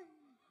 Lord.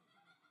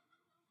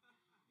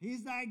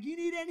 He's like, you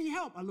need any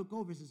help? I look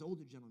over, it's this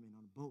older gentleman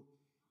on a boat.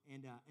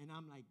 And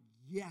I'm like,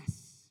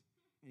 yes.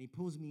 And he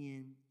pulls me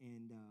in,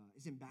 and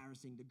it's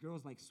embarrassing. The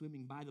girl's like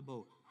swimming by the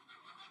boat.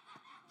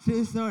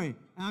 True story.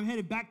 And I'm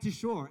headed back to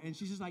shore, and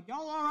she's just like,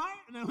 y'all all right?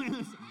 And I'm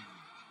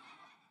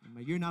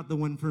like, you're not the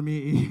one for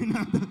me. You're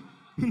not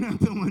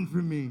the one for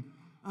me.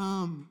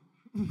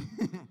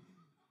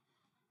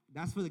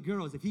 That's for the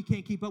girls. If he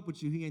can't keep up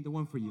with you, he ain't the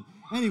one for you.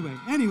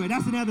 Anyway,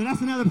 that's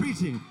another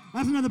preaching.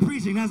 That's another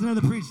preaching.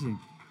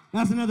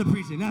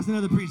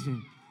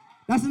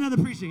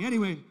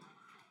 Anyway,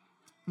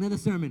 another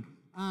sermon.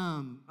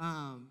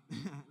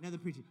 Another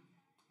preaching.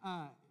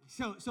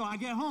 So I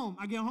get home.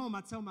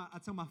 I tell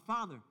my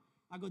father.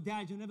 I go,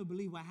 Dad, you'll never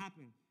believe what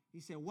happened. He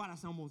said, what? I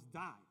said, I almost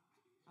died.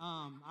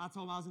 I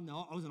told him I was in the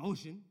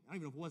ocean. I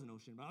don't even know if it was an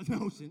ocean, but I was in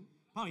the ocean.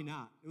 Probably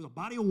not. It was a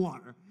body of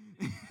water.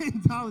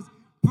 And I was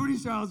pretty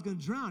sure I was going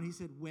to drown. He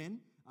said, when?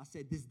 I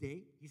said, this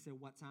day. He said,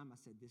 what time? I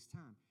said, this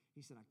time.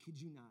 He said, I kid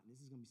you not, and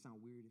this is going to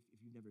sound weird if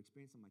you've never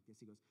experienced something like this.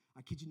 He goes,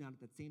 I kid you not, at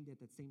that same day, at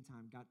that same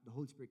time, the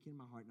Holy Spirit came in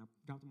my heart, and I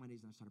got to my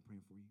knees, and I started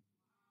praying for you.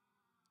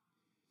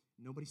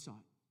 Nobody saw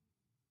it.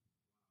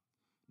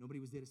 Nobody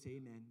was there to say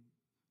amen.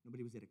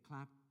 Nobody was there to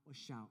clap or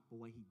shout, but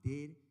what he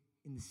did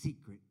in the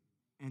secret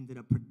ended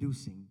up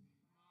producing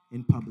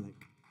in public.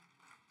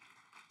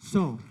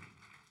 So,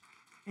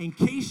 in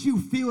case you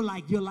feel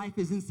like your life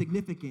is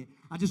insignificant,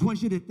 I just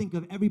want you to think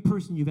of every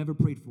person you've ever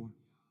prayed for.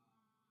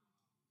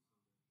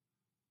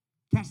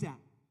 Catch that.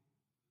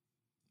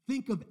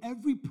 Think of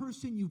every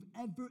person you've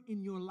ever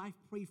in your life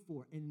prayed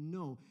for and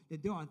know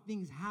that there are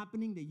things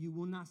happening that you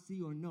will not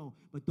see or know,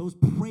 but those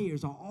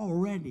prayers are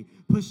already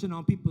pushing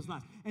on people's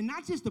lives. And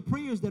not just the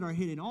prayers that are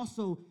hidden,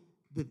 also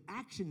the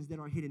actions that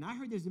are hidden. I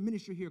heard there's a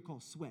ministry here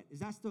called Sweat. Is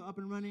that still up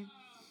and running?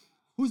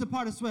 Who's a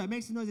part of Sweat?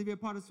 Make some noise if you're a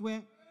part of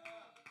Sweat.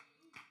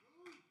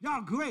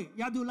 Y'all great.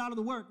 Y'all do a lot of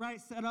the work,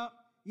 right? Set up.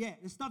 Yeah,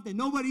 the stuff that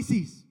nobody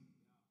sees.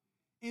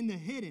 In the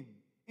hidden.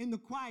 In the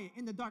quiet,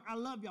 in the dark. I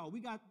love y'all. We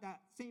got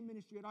that same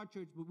ministry at our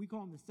church, but we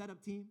call them the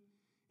setup team.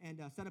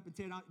 And set up and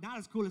tear down. Not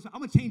as cool as I'm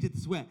going to change it to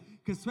Sweat.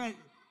 Because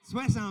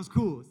sweat sounds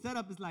cool.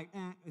 Setup is like,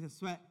 it's a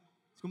sweat.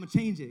 So I'm going to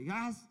change it.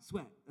 Guys,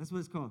 Sweat. That's what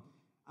it's called.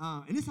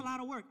 And it's a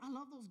lot of work. I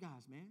love those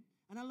guys, man.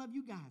 And I love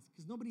you guys.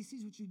 Because nobody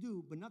sees what you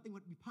do, but nothing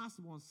would be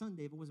possible on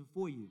Sunday if it wasn't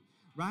for you.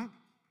 Right?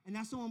 And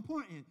that's so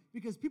important.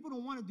 Because people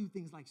don't want to do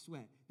things like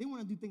Sweat. They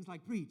want to do things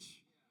like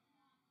preach.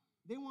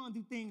 They want to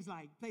do things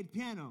like play the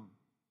piano.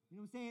 You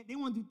know what I'm saying? They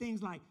want to do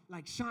things like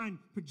shine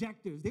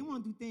projectors. They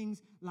want to do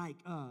things like,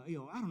 I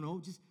don't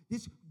know, just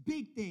this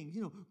big things,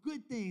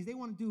 good things. They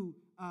want to do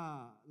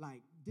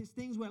like these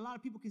things where a lot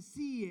of people can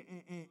see it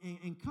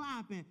and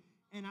clap.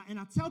 And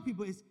I tell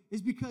people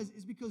it's because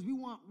we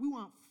want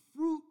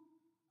fruit.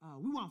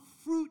 We want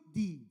fruit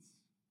deeds.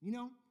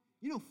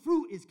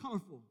 Fruit is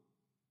colorful.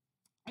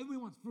 Everybody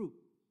wants fruit,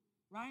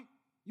 right?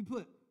 You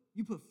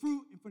put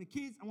fruit in front of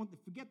kids. I want to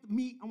forget the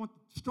meat. I want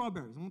the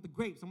strawberries. I want the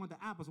grapes. I want the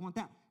apples. I want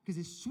that because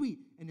it's sweet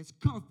and it's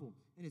colorful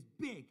and it's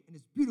big and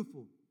it's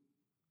beautiful.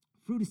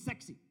 Fruit is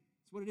sexy.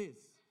 That's what it is.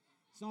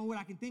 It's the only word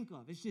I can think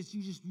of. It's just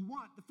you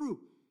want the fruit,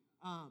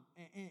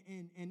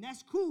 and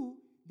that's cool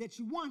that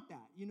you want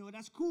that.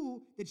 That's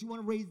cool that you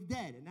want to raise the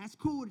dead, and that's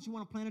cool that you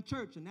want to plant a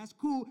church, and that's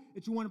cool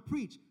that you want to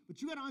preach.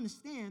 But you got to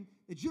understand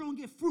that you don't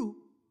get fruit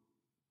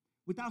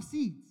without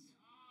seeds.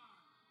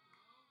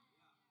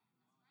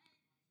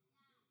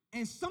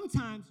 And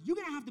sometimes you're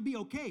going to have to be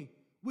okay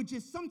with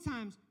just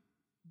sometimes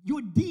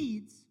your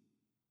deeds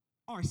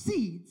are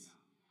seeds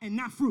and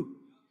not fruit.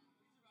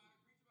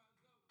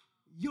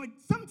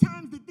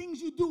 Sometimes the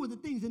things you do are the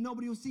things that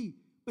nobody will see.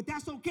 But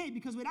that's okay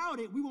because without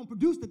it, we won't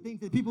produce the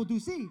things that people do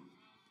see.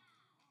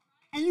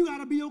 And you got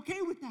to be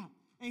okay with that.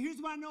 And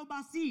here's what I know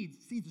about seeds.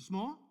 Seeds are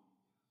small.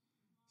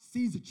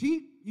 Seeds are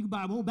cheap. You can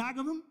buy a whole bag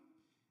of them.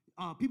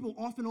 People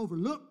often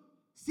overlook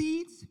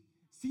seeds.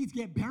 Seeds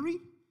get buried.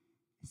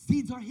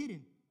 Seeds are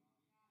hidden.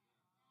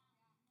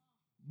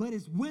 But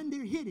it's when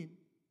they're hidden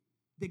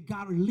that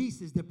God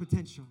releases their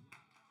potential.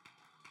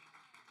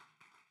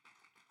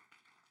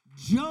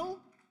 Joe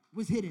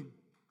was hidden.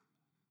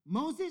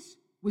 Moses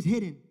was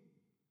hidden.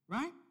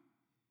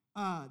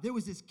 there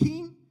was this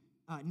king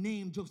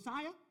named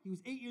Josiah. He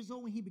was 8 years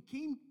old when he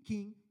became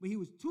king, but he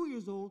was 2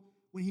 years old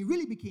when he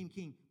really became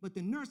king. But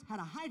the nurse had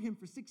to hide him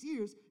for 6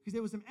 years because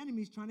there were some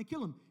enemies trying to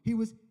kill him. He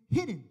was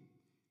hidden.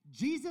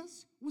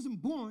 Jesus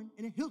wasn't born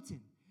in a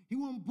Hilton. He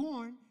wasn't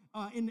born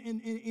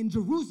in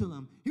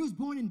Jerusalem. He was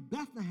born in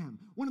Bethlehem,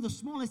 one of the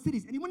smallest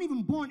cities. And he wasn't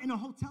even born in a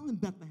hotel in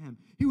Bethlehem.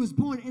 He was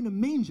born in a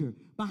manger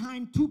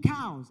behind 2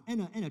 cows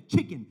and a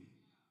chicken.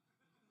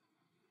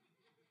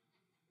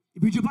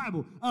 Read your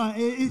Bible.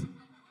 It's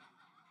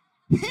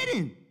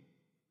hidden.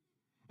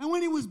 And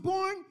when he was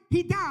born,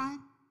 he died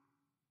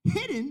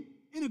hidden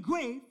in a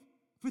grave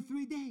for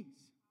 3 days.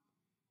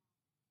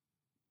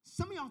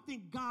 Some of y'all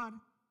think God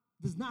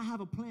does not have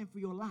a plan for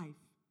your life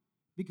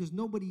because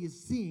nobody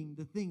is seeing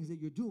the things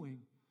that you're doing.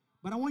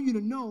 But I want you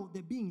to know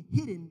that being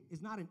hidden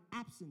is not an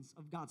absence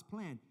of God's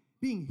plan.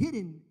 Being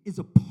hidden is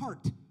a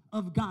part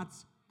of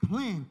God's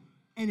plan.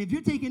 And if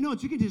you're taking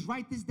notes, you can just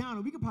write this down,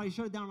 or we could probably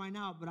shut it down right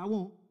now, but I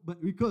won't,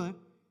 but we could.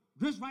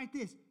 Just write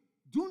this.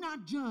 Do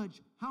not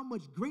judge how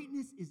much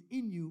greatness is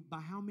in you by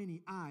how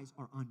many eyes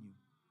are on you.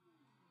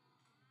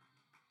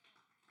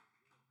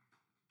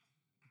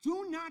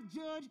 Do not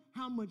judge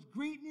how much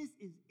greatness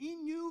is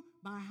in you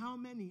by how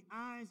many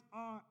eyes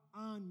are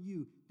on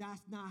you.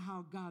 That's not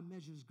how God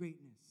measures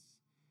greatness.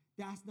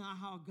 That's not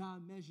how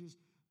God measures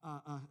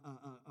a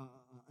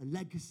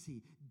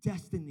legacy,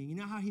 destiny. You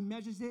know how he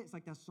measures it? It's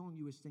like that song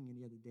you were singing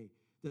the other day,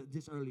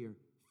 this earlier,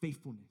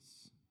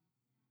 faithfulness.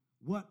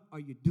 What are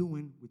you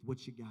doing with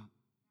what you got?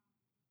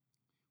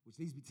 Which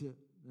leads me to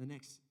the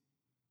next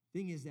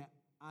thing is that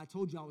I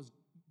told you I was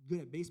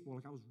good at baseball.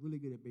 Like I was really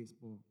good at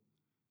baseball.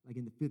 Like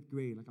in the 5th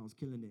grade, like I was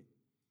killing it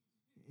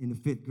in the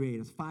 5th grade. I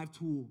was a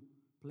 5-tool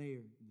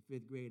player in the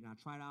 5th grade. And I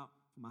tried out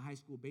for my high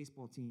school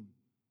baseball team.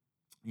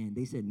 And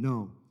they said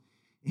no.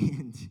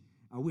 And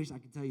I wish I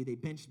could tell you they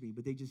benched me,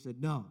 but they just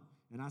said no.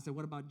 And I said,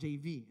 what about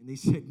JV? And they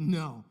said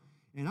no.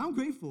 And I'm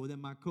grateful that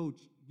my coach,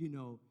 did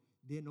no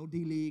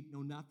D-League,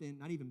 no nothing,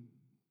 not even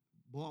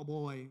ball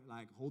boy,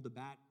 like hold the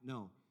bat.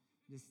 No,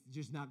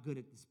 just not good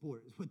at the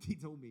sport is what he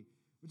told me.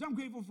 Which I'm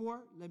grateful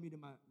for, led me to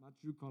my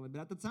true calling.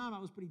 But at the time, I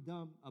was pretty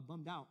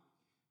bummed out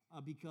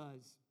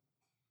because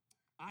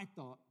I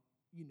thought,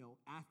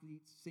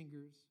 athletes,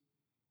 singers,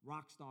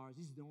 rock stars,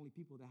 these are the only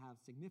people that have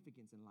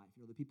significance in life,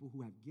 the people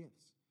who have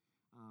gifts.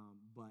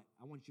 But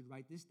I want you to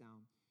write this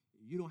down.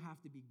 You don't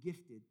have to be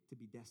gifted to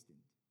be destined.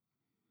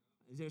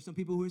 There are some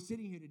people who are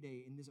sitting here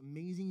today in this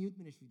amazing youth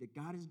ministry that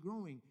God is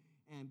growing,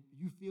 and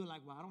you feel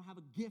like, well, I don't have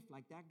a gift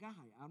like that guy.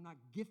 I'm not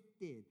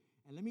gifted.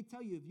 And let me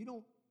tell you,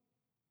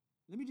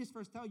 let me just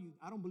first tell you,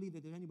 I don't believe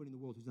that there's anybody in the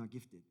world who's not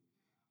gifted.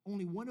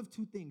 Only one of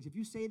two things. If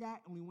you say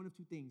that, only one of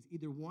two things.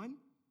 Either one,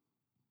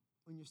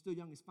 when you're still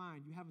young is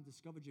fine, you haven't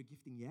discovered your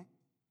gifting yet.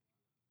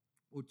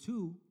 Or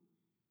two,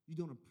 you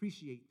don't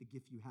appreciate the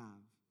gift you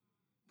have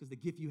because the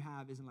gift you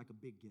have isn't like a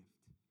big gift.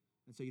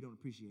 And so you don't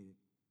appreciate it.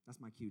 That's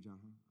my cue, John.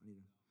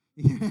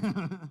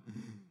 Huh?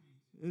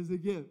 It's a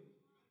gift.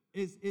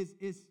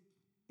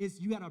 It's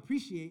you got to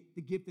appreciate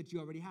the gift that you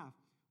already have.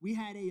 We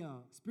had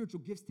a spiritual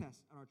gifts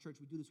test at our church.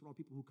 We do this for all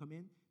people who come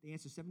in. They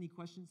answer 70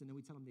 questions, and then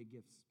we tell them their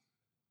gifts.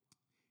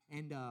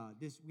 And we had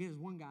this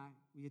one guy.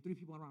 We had 3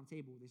 people around the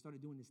table. They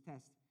started doing this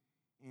test,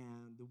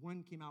 and the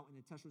one came out in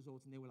the test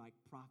results, and they were like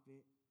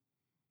prophet.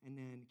 And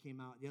then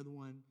came out, the other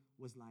one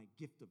was like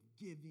gift of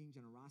giving,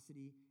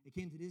 generosity. It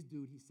came to this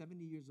dude. He's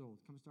 70 years old,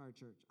 comes to our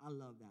church. I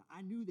love that.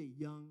 I knew that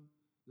young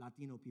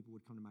Latino people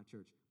would come to my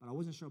church, but I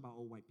wasn't sure about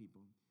old white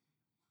people.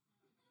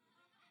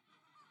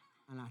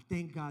 And I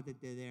thank God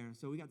that they're there.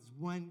 So we got this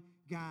one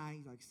guy,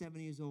 he's like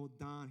 70 years old,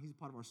 Don. He's a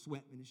part of our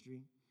sweat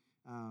ministry.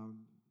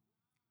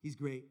 He's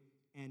great.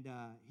 And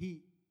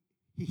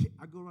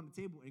I go around the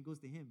table, and it goes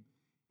to him.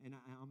 And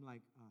I'm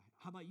like,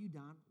 how about you,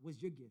 Don?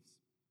 What's your gifts?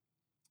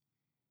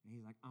 And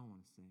he's like, I don't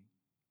want to say.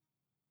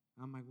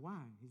 I'm like,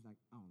 why? He's like,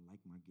 I don't like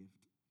my gift.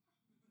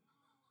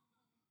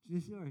 True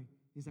story.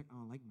 He's like, I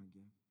don't like my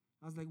gift.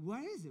 I was like,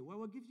 what is it?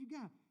 What gift you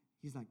got?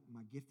 He's like,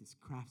 my gift is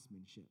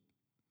craftsmanship.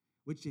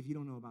 Which, if you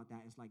don't know about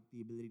that, it's like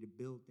the ability to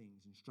build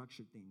things and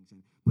structure things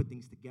and put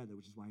things together,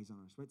 which is why he's on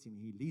our sweat team,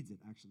 and he leads it,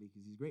 actually,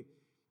 because he's great.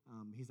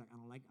 He's like, I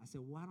don't like it. I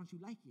said, why don't you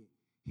like it?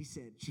 He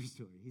said, true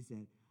story, he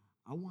said,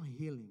 I want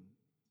healing.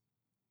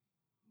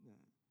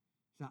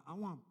 So I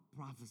want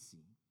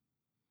prophecy.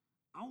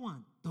 I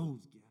want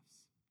those gifts.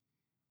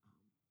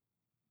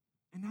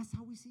 And that's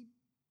how we see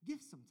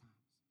gifts sometimes.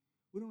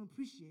 We don't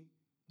appreciate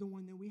the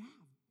one that we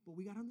have, but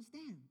we got to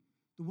understand,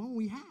 the one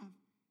we have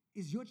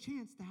is your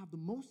chance to have the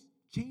most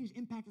change,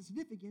 impact, and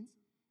significance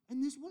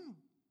in this world.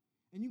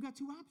 And you got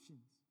 2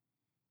 options.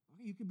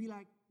 Okay, you could be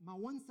like my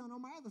one son or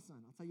my other son.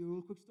 I'll tell you a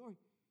real quick story.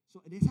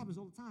 So this happens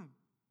all the time.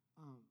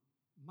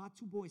 My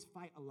 2 boys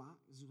fight a lot.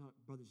 This is what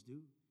brothers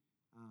do.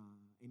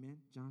 Amen.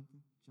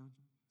 Jonathan, it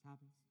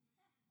happens.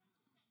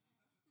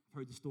 I've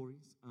heard the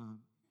stories.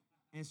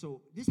 And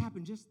so this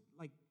happened just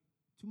like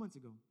 2 months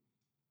ago.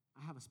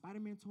 I have a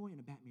Spider-Man toy and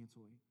a Batman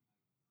toy.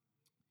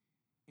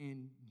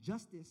 And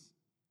Justice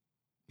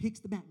picks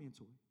the Batman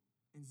toy.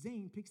 And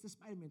Zane picks the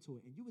Spider-Man toy.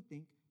 And you would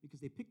think, because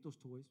they picked those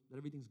toys, that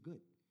everything's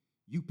good.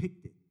 You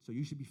picked it, so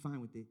you should be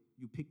fine with it.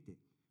 You picked it.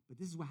 But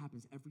this is what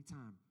happens every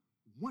time.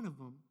 One of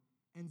them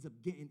ends up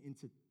getting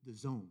into the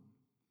zone.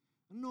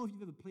 I don't know if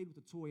you've ever played with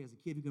a toy as a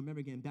kid, if you can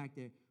remember getting back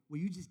there, where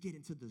you just get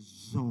into the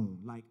zone.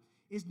 Like,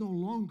 it's no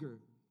longer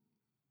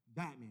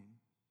Batman.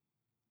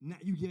 Now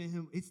you giving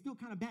him, it's still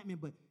kind of Batman,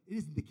 but it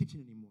isn't the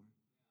kitchen anymore.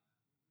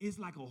 It's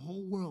like a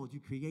whole world you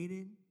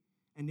created,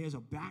 and there's a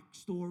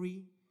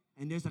backstory,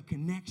 and there's a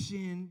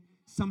connection.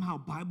 Somehow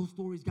Bible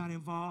stories got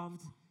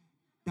involved.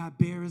 That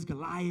bear is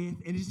Goliath,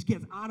 and it just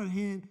gets out of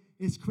hand.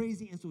 It's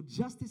crazy. And so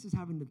Justice is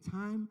having the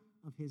time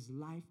of his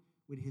life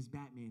with his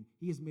Batman.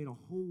 He has made a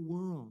whole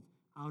world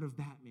out of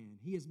Batman.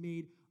 He has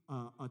made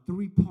a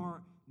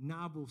 3-part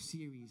novel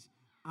series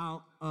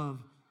out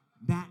of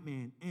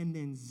Batman. And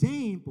then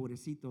Zane,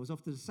 pobrecito, is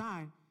off to the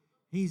side.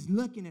 He's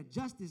looking at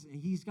Justice, and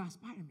he's got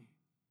Spider-Man.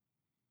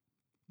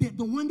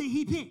 The one that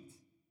he picked.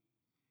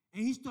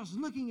 And he starts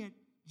looking at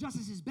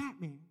Justice's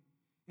Batman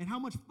and how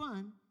much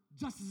fun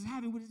Justice is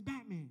having with his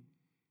Batman.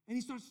 And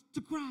he starts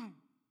to cry.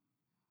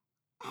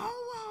 I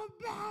want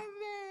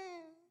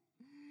Batman.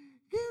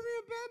 Give me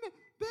a Batman.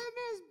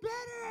 Batman's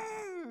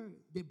better.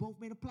 They both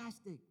made of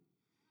plastic.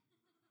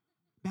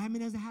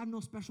 Batman doesn't have no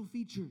special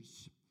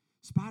features.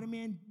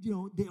 Spider-Man,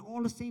 they're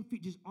all the same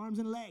features, arms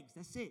and legs.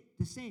 That's it.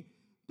 The same.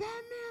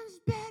 Batman's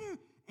better.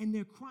 And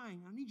they're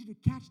crying. I need you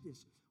to catch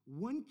this.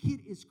 One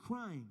kid is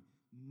crying,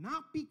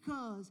 not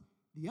because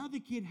the other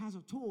kid has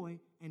a toy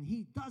and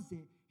he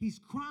doesn't. He's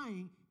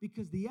crying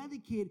because the other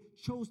kid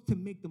chose to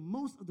make the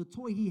most of the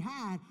toy he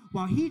had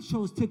while he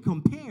chose to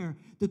compare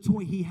the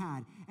toy he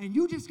had. And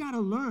you just got to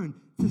learn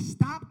to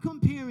stop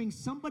comparing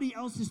somebody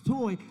else's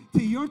toy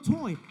to your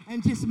toy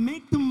and just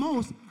make the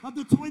most of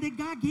the toy that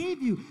God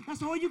gave you.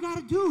 That's all you got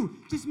to do.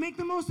 Just make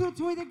the most of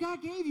the toy that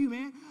God gave you,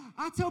 man.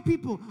 I tell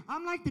people,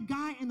 I'm like the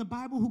guy in the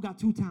Bible who got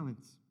 2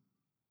 talents.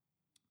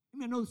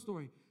 I know the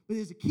story, but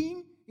there's a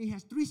king. He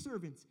has 3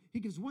 servants.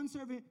 He gives one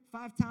servant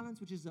 5 talents,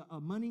 which is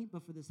money,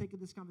 but for the sake of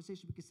this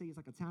conversation, we could say it's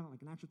like a talent,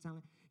 like an actual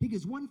talent. He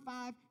gives 1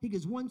 5, he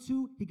gives 1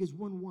 2, he gives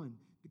 1 1.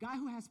 The guy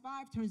who has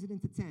 5 turns it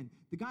into 10.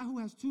 The guy who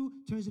has 2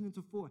 turns it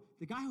into 4.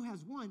 The guy who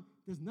has 1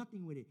 does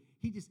nothing with it.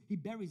 He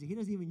buries it. He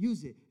doesn't even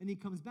use it. And he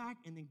comes back,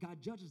 and then God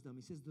judges them.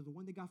 He says, to the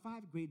one that got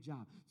 5, great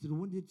job. To the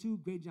one that did 2,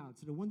 great job.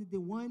 To the one that did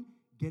 1,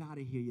 get out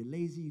of here. You're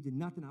lazy. You did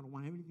nothing. I don't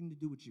want anything to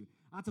do with you.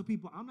 I tell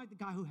people, I'm like the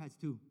guy who has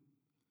 2.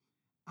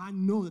 I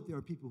know that there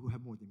are people who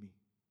have more than me.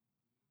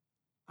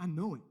 I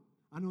know it.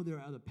 I know there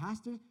are other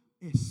pastors,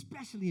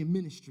 especially in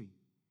ministry.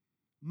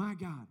 My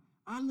God,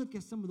 I look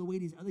at some of the way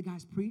these other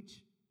guys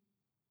preach,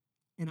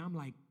 and I'm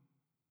like,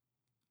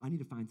 I need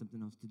to find something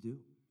else to do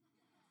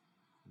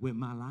with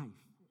my life.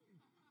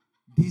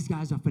 These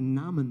guys are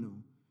phenomenal.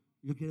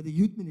 You look at other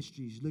youth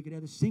ministries, you look at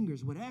other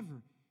singers,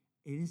 whatever.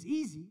 It is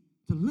easy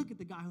to look at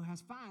the guy who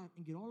has 5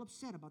 and get all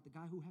upset about the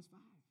guy who has 5.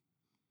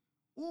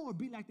 Or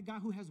be like the guy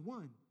who has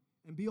 1.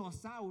 And be all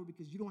sour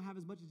because you don't have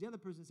as much as the other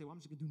person and say, well, I'm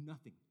just going to do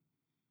nothing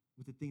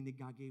with the thing that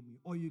God gave me.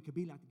 Or you could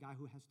be like the guy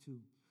who has 2,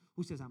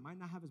 who says, I might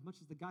not have as much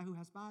as the guy who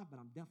has 5, but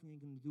I'm definitely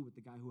ain't going to do what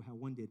the guy who had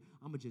 1 did.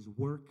 I'm going to just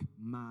work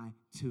my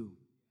 2.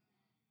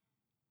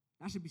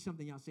 That should be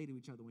something y'all say to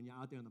each other when you're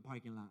out there in the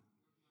parking lot.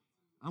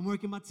 I'm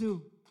working my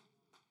 2.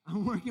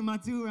 I'm working my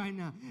 2 right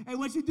now. Hey,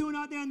 what you doing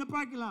out there in the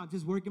parking lot?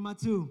 Just working my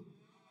 2.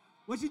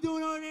 What you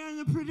doing over there in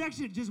the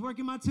projection? Just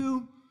working my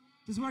 2.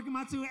 Just working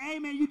my 2. Hey,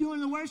 man, you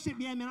doing the worship?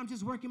 Yeah, man, I'm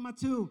just working my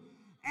 2.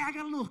 Hey, I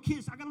got a little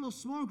kids. I got a little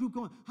small group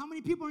going. How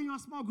many people are in your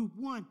small group?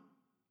 1.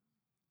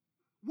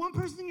 1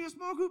 person in your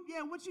small group?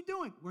 Yeah, what you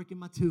doing? Working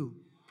my 2.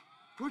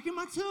 Working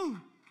my 2.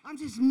 I'm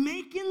just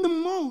making the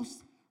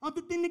most of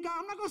the thing that God,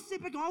 I'm not going to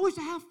sit back and, I wish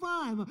I had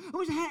 5. I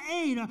wish I had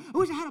 8. I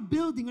wish I had a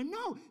building. Or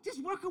no,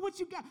 just work on what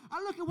you got.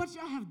 I look at what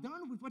y'all have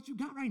done with what you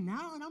got right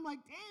now, and I'm like,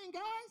 dang,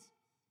 guys,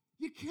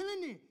 you're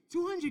killing it.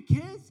 200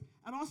 kids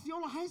at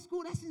Osceola High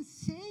School, that's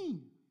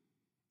insane.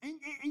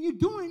 And you're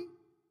doing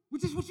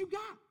with just what you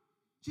got.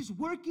 Just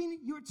working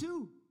your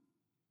 2.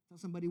 Tell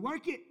somebody,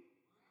 work it.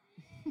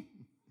 You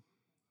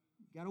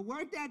got to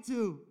work that 2.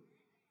 You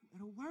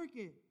got to work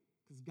it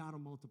because God will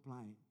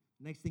multiply it.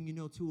 Next thing you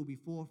know, 2 will be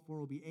 4, 4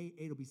 will be 8,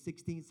 8 will be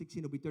 16,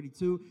 16 will be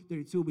 32,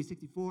 32 will be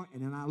 64,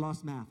 and then I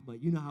lost math,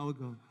 but you know how it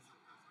goes.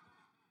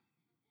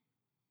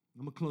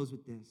 I'm going to close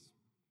with this.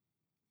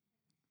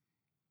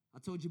 I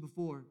told you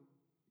before,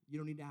 you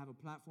don't need to have a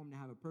platform to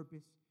have a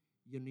purpose.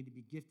 You don't need to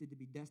be gifted to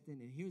be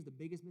destined. And here's the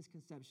biggest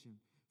misconception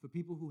for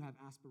people who have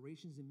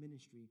aspirations in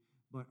ministry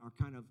but are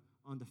kind of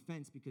on the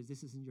fence because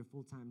this isn't your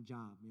full-time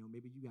job.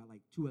 Maybe you got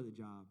like 2 other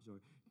jobs or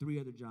 3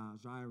 other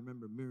jobs. Or I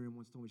remember Miriam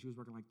once told me she was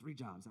working like 3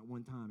 jobs at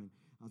one time, and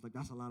I was like,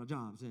 that's a lot of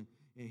jobs. And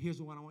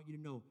here's what I want you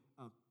to know.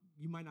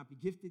 You might not be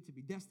gifted to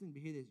be destined,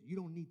 but hear this. You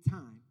don't need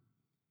time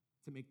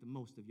to make the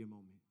most of your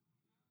moment.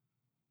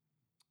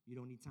 You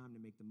don't need time to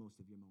make the most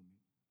of your moment.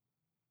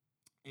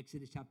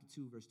 Exodus chapter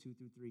 2, verse 2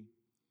 through 3.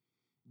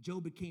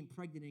 Job became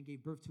pregnant and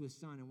gave birth to a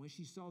son, and when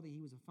she saw that he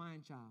was a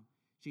fine child,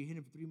 she hid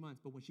him for 3 months,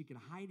 but when she could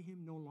hide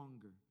him no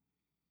longer,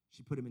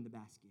 she put him in the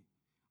basket.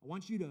 I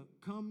want you to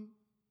come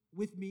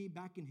with me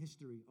back in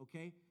history,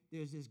 okay?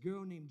 There's this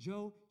girl named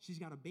Jo. She's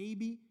got a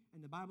baby,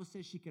 and the Bible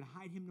says she could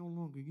hide him no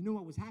longer. You know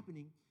what was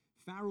happening?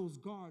 Pharaoh's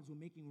guards were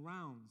making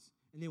rounds,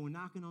 and they were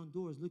knocking on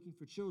doors looking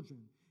for children.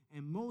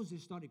 And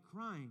Moses started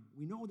crying.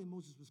 We know that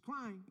Moses was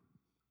crying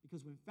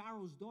because when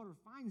Pharaoh's daughter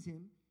finds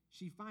him,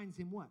 she finds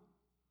him what?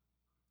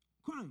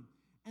 Crying.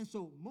 And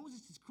so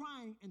Moses is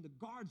crying, and the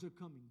guards are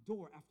coming,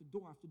 door after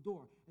door after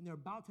door, and they're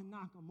about to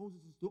knock on Moses'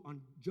 door, on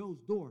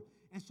Joe's door.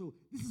 And so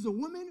this is a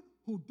woman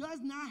who does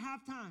not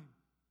have time.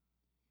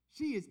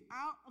 She is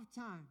out of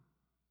time,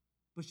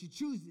 but she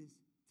chooses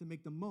to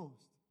make the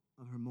most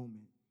of her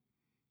moment.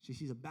 She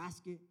sees a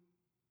basket,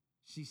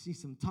 she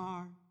sees some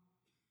tar,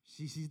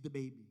 she sees the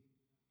baby,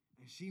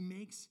 and she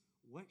makes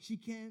what she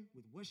can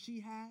with what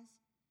she has,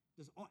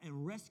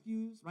 and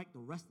rescues, right, the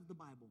rest of the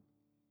Bible,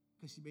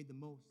 because she made the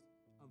most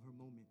of her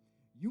moment.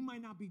 You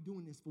might not be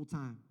doing this full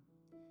time.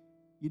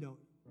 You know,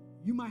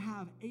 you might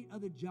have 8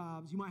 other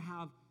jobs. You might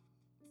have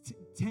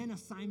 10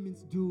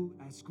 assignments due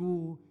at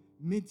school,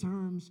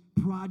 midterms,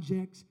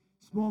 projects,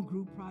 small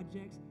group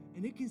projects,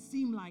 and it can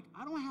seem like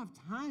I don't have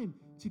time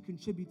to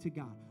contribute to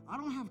God. I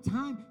don't have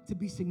time to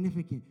be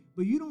significant,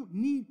 but you don't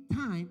need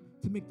time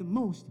to make the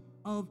most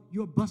of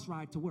your bus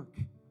ride to work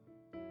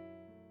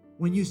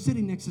when you're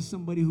sitting next to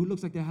somebody who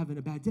looks like they're having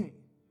a bad day.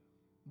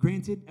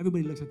 Granted,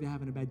 everybody looks like they're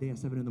having a bad day at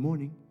 7 in the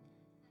morning.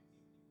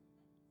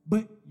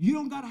 But you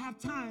don't got to have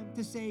time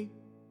to say,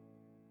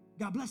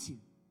 God bless you,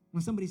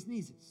 when somebody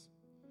sneezes.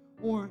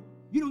 Or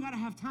you don't got to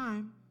have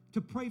time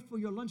to pray for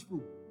your lunch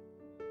food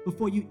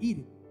before you eat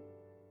it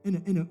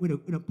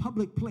in a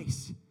public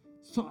place.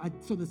 So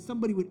that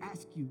somebody would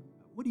ask you,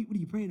 what are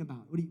you praying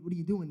about? What are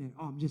you doing there?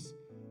 Oh,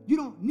 you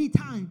don't need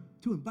time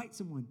to invite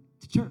someone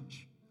to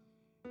church.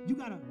 You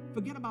got to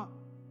forget about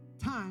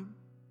time,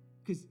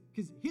 because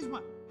here's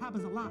what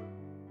happens a lot.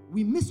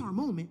 We miss our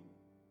moment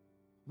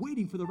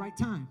waiting for the right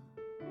time.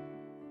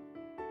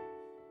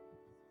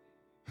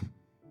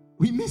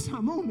 We miss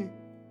our moment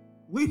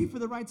waiting for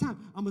the right time.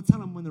 I'm going to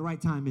tell them when the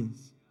right time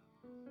is.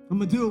 I'm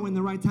going to do it when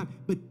the right time.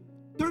 But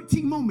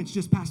 13 moments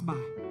just passed by.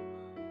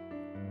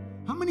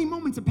 How many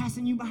moments are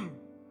passing you by?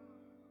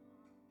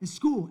 In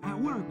school, at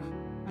work,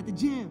 at the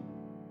gym.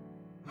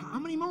 How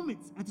many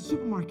moments at the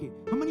supermarket?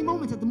 How many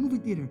moments at the movie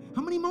theater?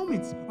 How many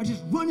moments are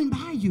just running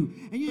by you?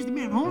 And you just,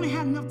 man, I only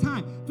had enough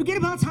time. Forget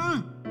about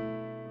time.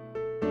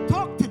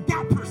 Talk to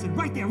that person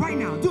right there, right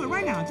now. Do it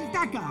right now. Just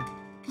that guy.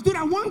 Just do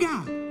that one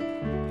guy.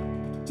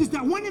 Just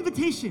that one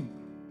invitation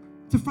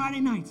to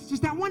Friday nights.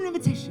 Just that one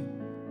invitation.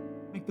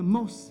 Make the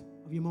most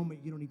of your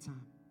moment. You don't need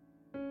time.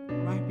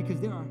 Right? Because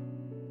there are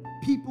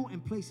people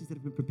and places that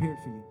have been prepared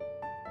for you.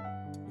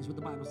 Here's what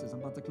the Bible says. I'm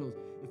about to close.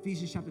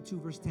 Ephesians chapter 2,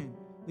 verse 10.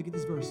 Look at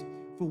this verse.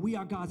 For we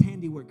are God's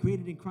handiwork,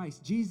 created in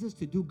Christ Jesus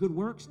to do good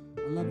works.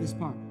 I love this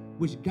part.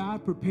 Which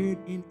God prepared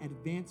in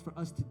advance for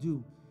us to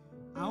do.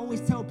 I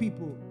always tell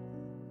people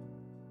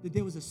that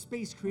there was a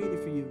space created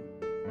for you.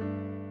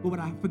 But what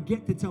I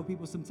forget to tell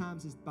people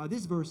sometimes is by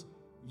this verse,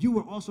 you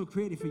were also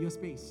created for your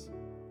space.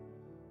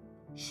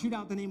 Shoot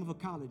out the name of a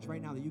college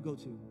right now that you go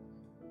to.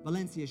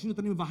 Valencia. Shoot out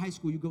the name of a high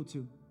school you go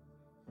to.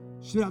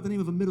 Shoot out the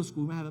name of a middle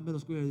school. You might have a middle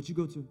school here that you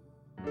go to.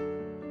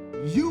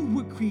 You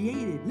were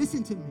created,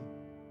 listen to me,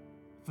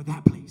 for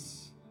that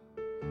place.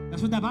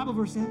 That's what that Bible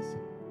verse says.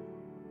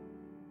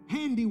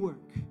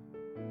 Handiwork.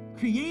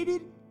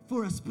 Created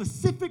for a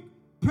specific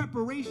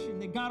preparation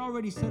that God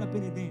already set up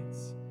in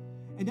advance.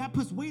 And that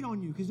puts weight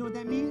on you, because you know what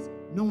that means?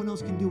 No one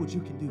else can do what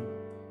you can do.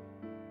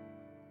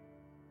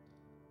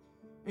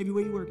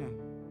 Everywhere you work at.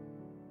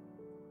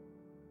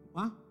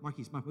 Huh?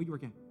 Marquise, where you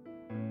work at?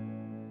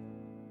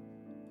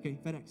 Okay,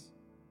 FedEx.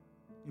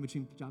 In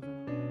between jobs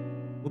right now?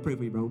 We'll pray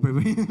for you, bro. We'll pray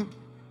for you.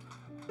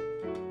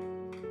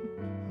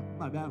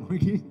 My bad,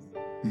 Marquise.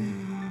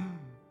 Damn,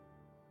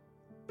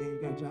 you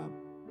got a job?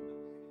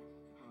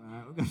 All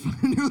right, we're going to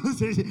find a new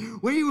illustration.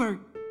 Where you work?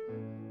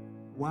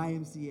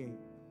 YMCA.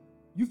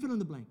 You fill in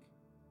the blank.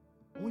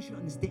 I want you to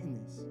understand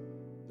this.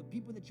 The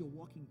people that you're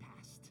walking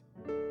past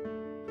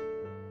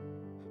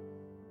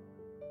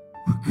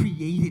were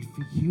created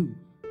for you.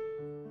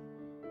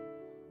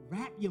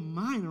 Wrap your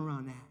mind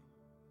around that.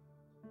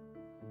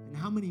 And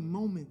how many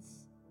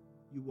moments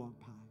you walk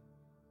by.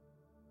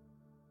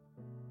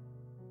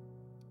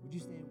 Would you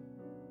stand?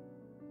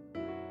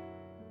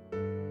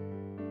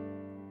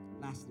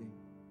 Lastly,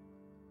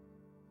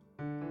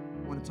 I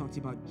want to talk to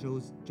you about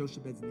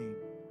Jochebed's name.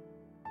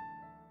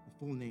 The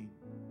full name.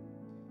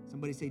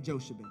 Somebody say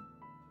Jochebed.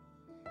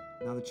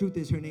 Now the truth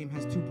is her name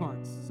has 2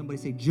 parts. Somebody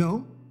say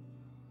Jo,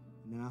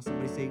 and now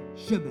somebody say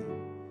Shebed.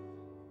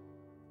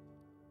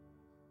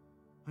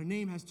 Her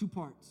name has 2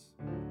 parts.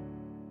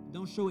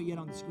 Don't show it yet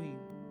on the screen,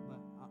 but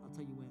I'll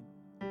tell you when.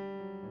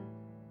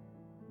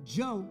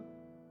 Jo,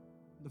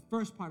 the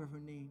first part of her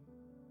name,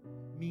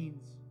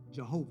 means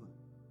Jehovah,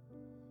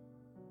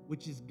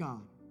 which is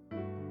God,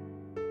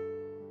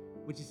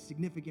 which is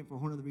significant for a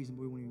whole other reason,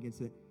 but we won't even get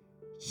into it.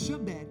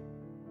 Shebed,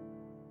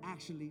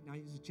 actually, now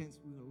here's a chance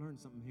we're going to learn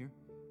something here.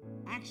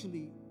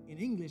 Actually, in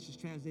English, is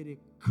translated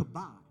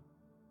kabod,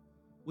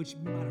 which you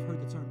might have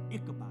heard the term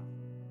Ichabod,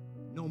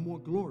 no more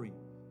glory.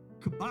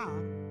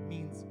 Kabod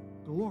means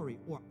glory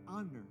or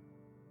honor.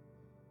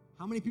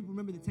 How many people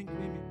remember the 10th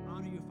commandment?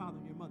 Honor your father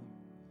and your mother.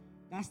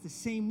 That's the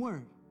same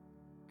word.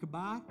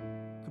 Kabad,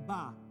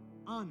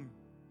 honor.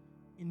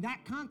 In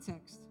that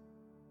context,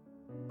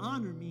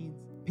 honor means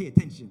pay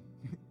attention.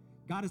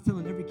 God is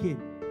telling every kid,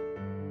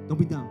 don't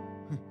be dumb.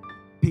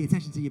 Pay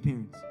attention to your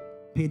parents.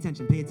 Pay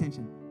attention, pay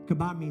attention.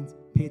 Kabad means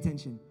pay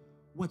attention.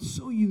 What's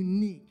so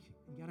unique,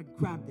 you gotta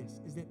grab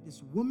this, is that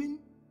this woman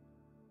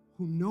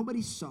who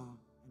nobody saw,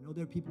 I know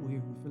there are people here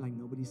who feel like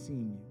nobody's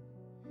seeing you.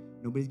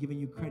 Nobody's giving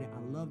you credit. I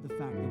love the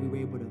fact that we were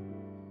able to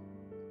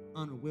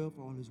honor Will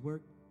for all his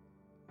work.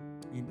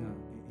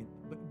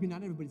 But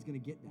not everybody's gonna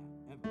get that,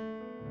 ever.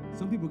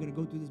 Some people are gonna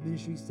go through this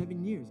ministry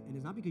 7 years, and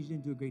it's not because you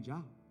didn't do a great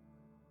job,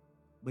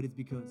 but it's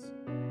because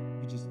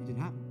it didn't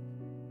happen.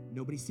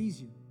 Nobody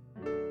sees you.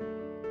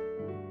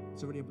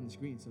 It's already up on the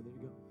screen, so there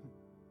you go.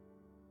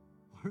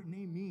 Her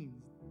name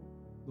means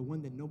the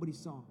one that nobody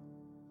saw,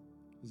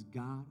 because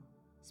God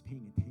is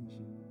paying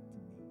attention to me.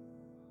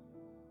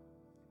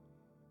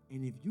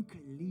 And if you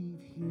could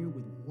leave here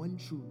with one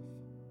truth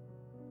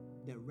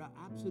that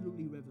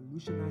absolutely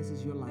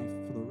revolutionizes your life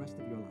for the rest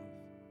of your life,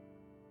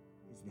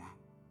 is that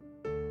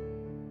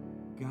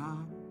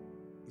God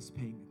is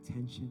paying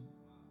attention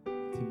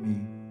to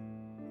me.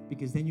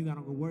 Because then you got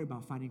to go worry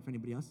about fighting for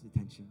anybody else's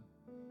attention,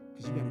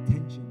 because you got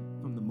attention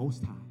from the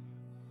Most High.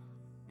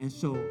 And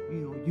so,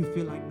 you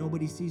feel like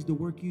nobody sees the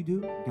work you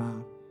do.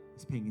 God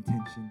is paying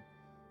attention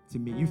to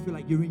me. You feel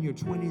like you're in your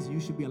 20s,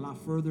 you should be a lot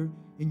further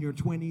in your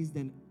 20s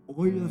than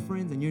all your other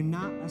friends, and you're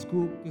not. That's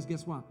cool, because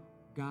guess what?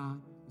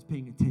 God is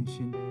paying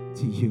attention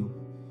to you.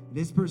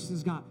 This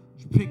person's got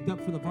picked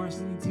up for the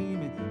varsity team,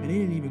 and they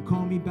didn't even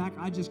call me back.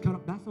 I just cut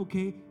up. That's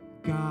okay.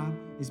 God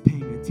is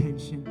paying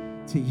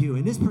attention to you.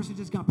 And this person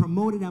just got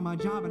promoted at my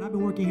job, and I've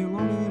been working here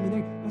longer than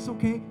them. That's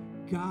okay.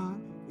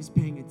 God is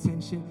paying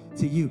attention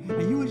to you.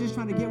 And you were just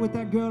trying to get with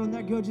that girl, and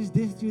that girl just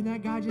dissed you, and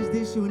that guy just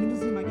dissed you, and it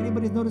doesn't seem like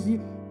anybody's noticing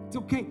you. It's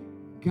okay.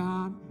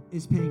 God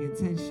is paying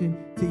attention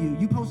to you.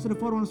 You posted a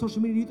photo on social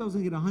media, you thought it was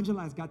going to get 100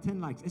 likes, got 10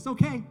 likes. It's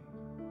okay.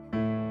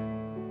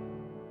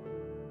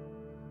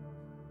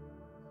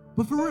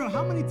 But for real,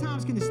 how many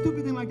times can a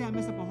stupid thing like that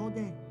mess up a whole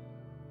day?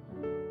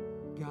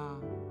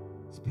 God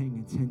is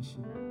paying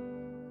attention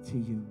to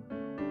you.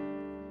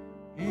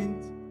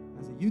 And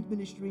as a youth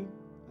ministry,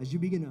 as you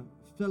begin to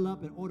fill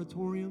up an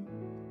auditorium,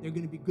 there are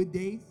going to be good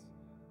days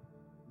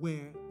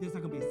where there's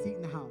not going to be a seat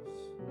in the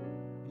house.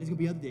 And there's going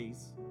to be other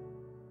days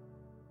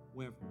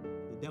where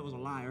the devil's a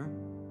liar,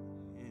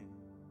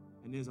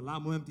 and there's a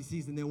lot more empty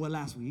seats than there were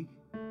last week.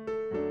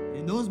 And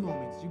in those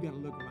moments, you got to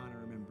look around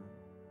and remember,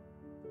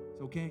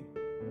 it's okay.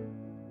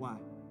 Why?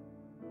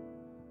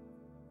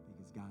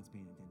 Because God's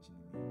paying attention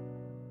to me.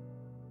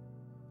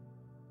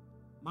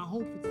 My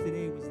hope for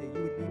today was that you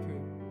would leave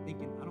here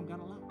thinking, I don't got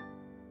a lot.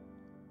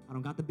 I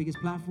don't got the biggest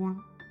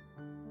platform.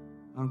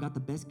 I don't got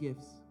the best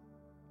gifts.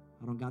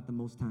 I don't got the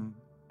most time.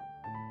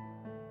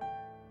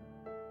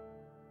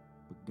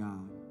 But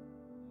God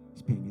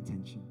is paying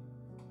attention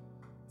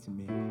to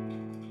me.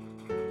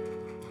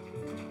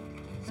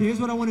 So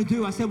here's what I want to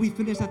do. I said we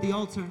finish at the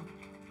altar.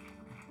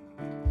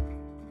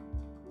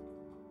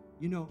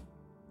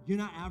 You're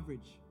not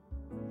average.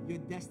 Your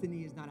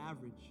destiny is not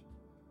average.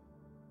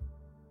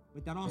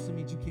 But that also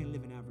means you can't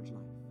live an average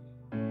life.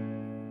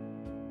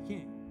 You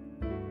can't.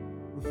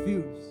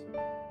 Refuse.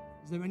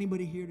 Is there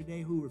anybody here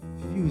today who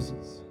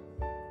refuses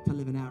to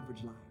live an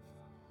average life?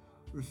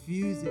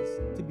 Refuses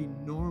to be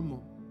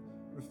normal?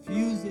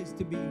 Refuses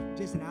to be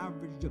just an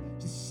average Joe,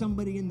 just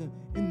somebody in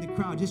the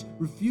crowd, just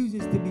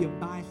refuses to be a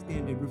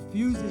bystander,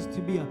 refuses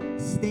to be a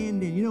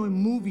stand-in. In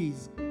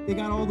movies, they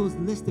got all those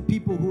lists of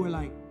people who are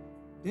like,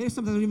 they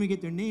sometimes don't even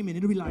get their name in.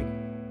 It'll be like,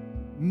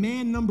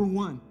 man number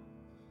 1.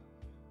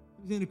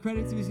 In the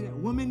credits, you see that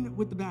woman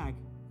with the bag.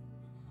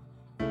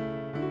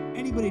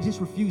 Anybody just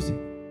refusing.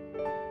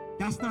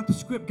 That's not the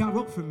script God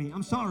wrote for me.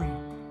 I'm sorry.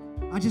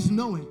 I just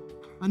know it.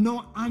 I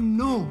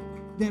know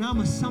that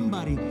I'm a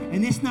somebody.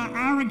 And it's not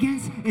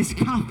arrogance, it's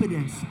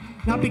confidence.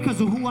 Not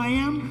because of who I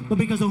am, but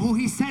because of who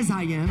He says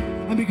I am,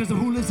 and because of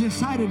who lives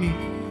inside of me.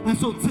 And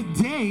so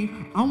today,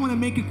 I want to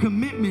make a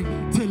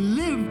commitment to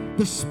live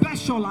the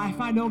special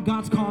life I know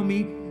God's called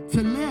me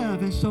to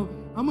live. And so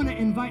I'm going to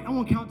invite, I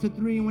want to count to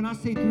 3. And when I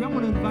say 3, I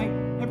want to invite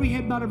every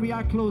head bowed, every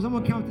eye closed. I'm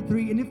going to count to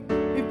 3. And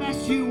if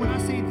that's you, when I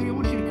say 3, I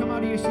want you to come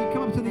out of your seat,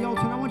 come up to the altar,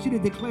 and I want you to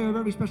declare a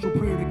very special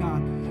prayer to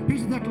God.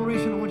 Here's the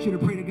declaration I want you to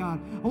pray to God.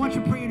 I want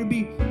your prayer to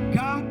be,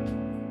 God,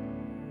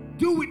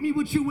 do with me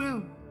what you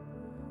will.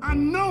 I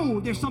know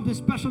there's something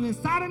special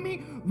inside of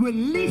me.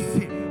 Release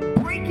it.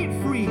 Break it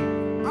free.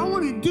 I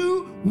want to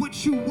do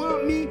what you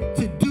want me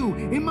to do.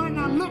 It might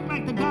not look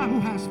like the guy who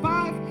has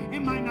 5.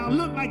 It might not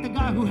look like the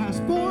guy who has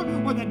 4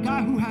 or the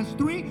guy who has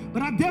 3,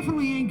 but I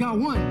definitely ain't got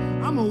 1.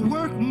 I'm going to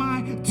work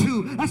my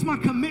 2. That's my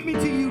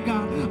commitment to you,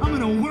 God. I'm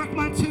going to work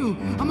my 2.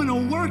 I'm going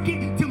to work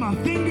it till my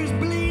fingers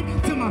bleed,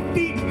 till my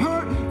feet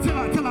hurt,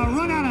 till I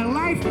run out of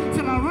life,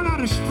 till I run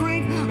out of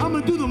strength. I'm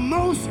going to do the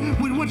most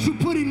with what you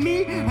put in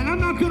me, and I'm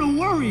not going to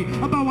worry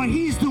about what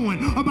he's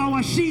doing, about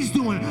what she's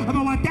doing,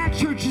 about what that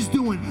church is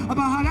doing,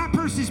 about how that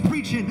person's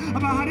preaching,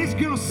 about how this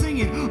girl's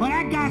singing, or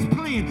that guy's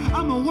playing.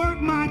 I'm going to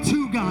work mine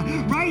too, God.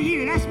 Right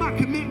here, that's my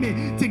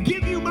commitment, to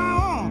give you my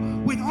all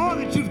with all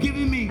that you've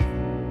given me.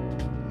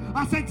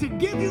 I said to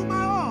give you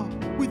my all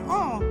with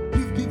all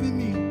you've given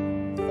me.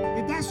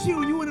 If that's you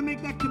and you want to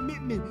make that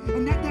commitment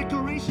and that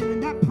declaration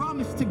and that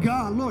promise to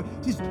God, Lord,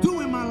 just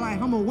do in my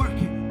life, I'm going to work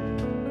it.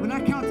 When I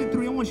count to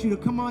 3, I want you to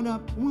come on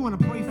up. We want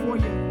to pray for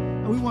you.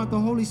 And we want the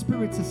Holy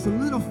Spirit to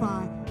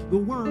solidify the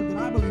word that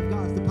I believe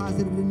God has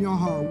deposited in your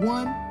heart.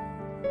 1,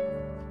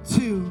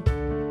 2,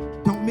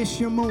 don't miss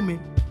your moment.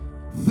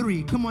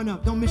 3, come on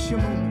up. Don't miss your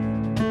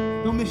moment.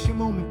 Don't miss your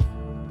moment.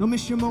 Don't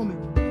miss your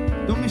moment.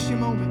 Don't miss your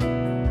moment.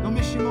 Don't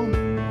miss your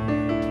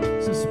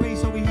moment. Some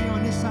space over here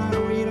on this side,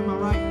 over here to my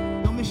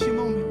right. Don't miss your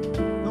moment.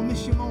 Don't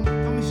miss your moment.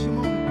 Don't miss your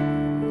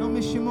moment. Don't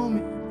miss your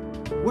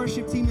moment.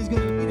 Worship team is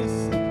going to lead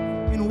us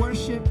in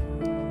worship.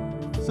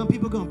 Some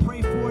people are going to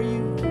pray for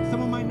you.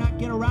 Someone might not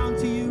get around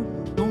to you.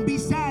 Don't be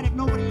sad if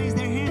nobody lays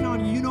their hand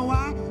on you. You know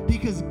why?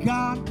 Because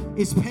God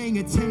is paying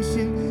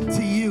attention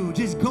to you.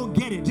 Just go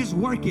get it. Just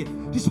work it.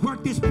 Just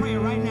work this prayer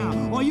right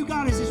now. All you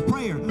got is this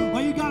prayer.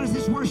 All you got is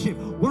this worship.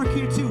 Work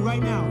here too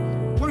right now.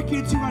 Work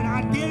here too right now.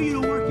 I dare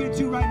you to work here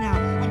too right now.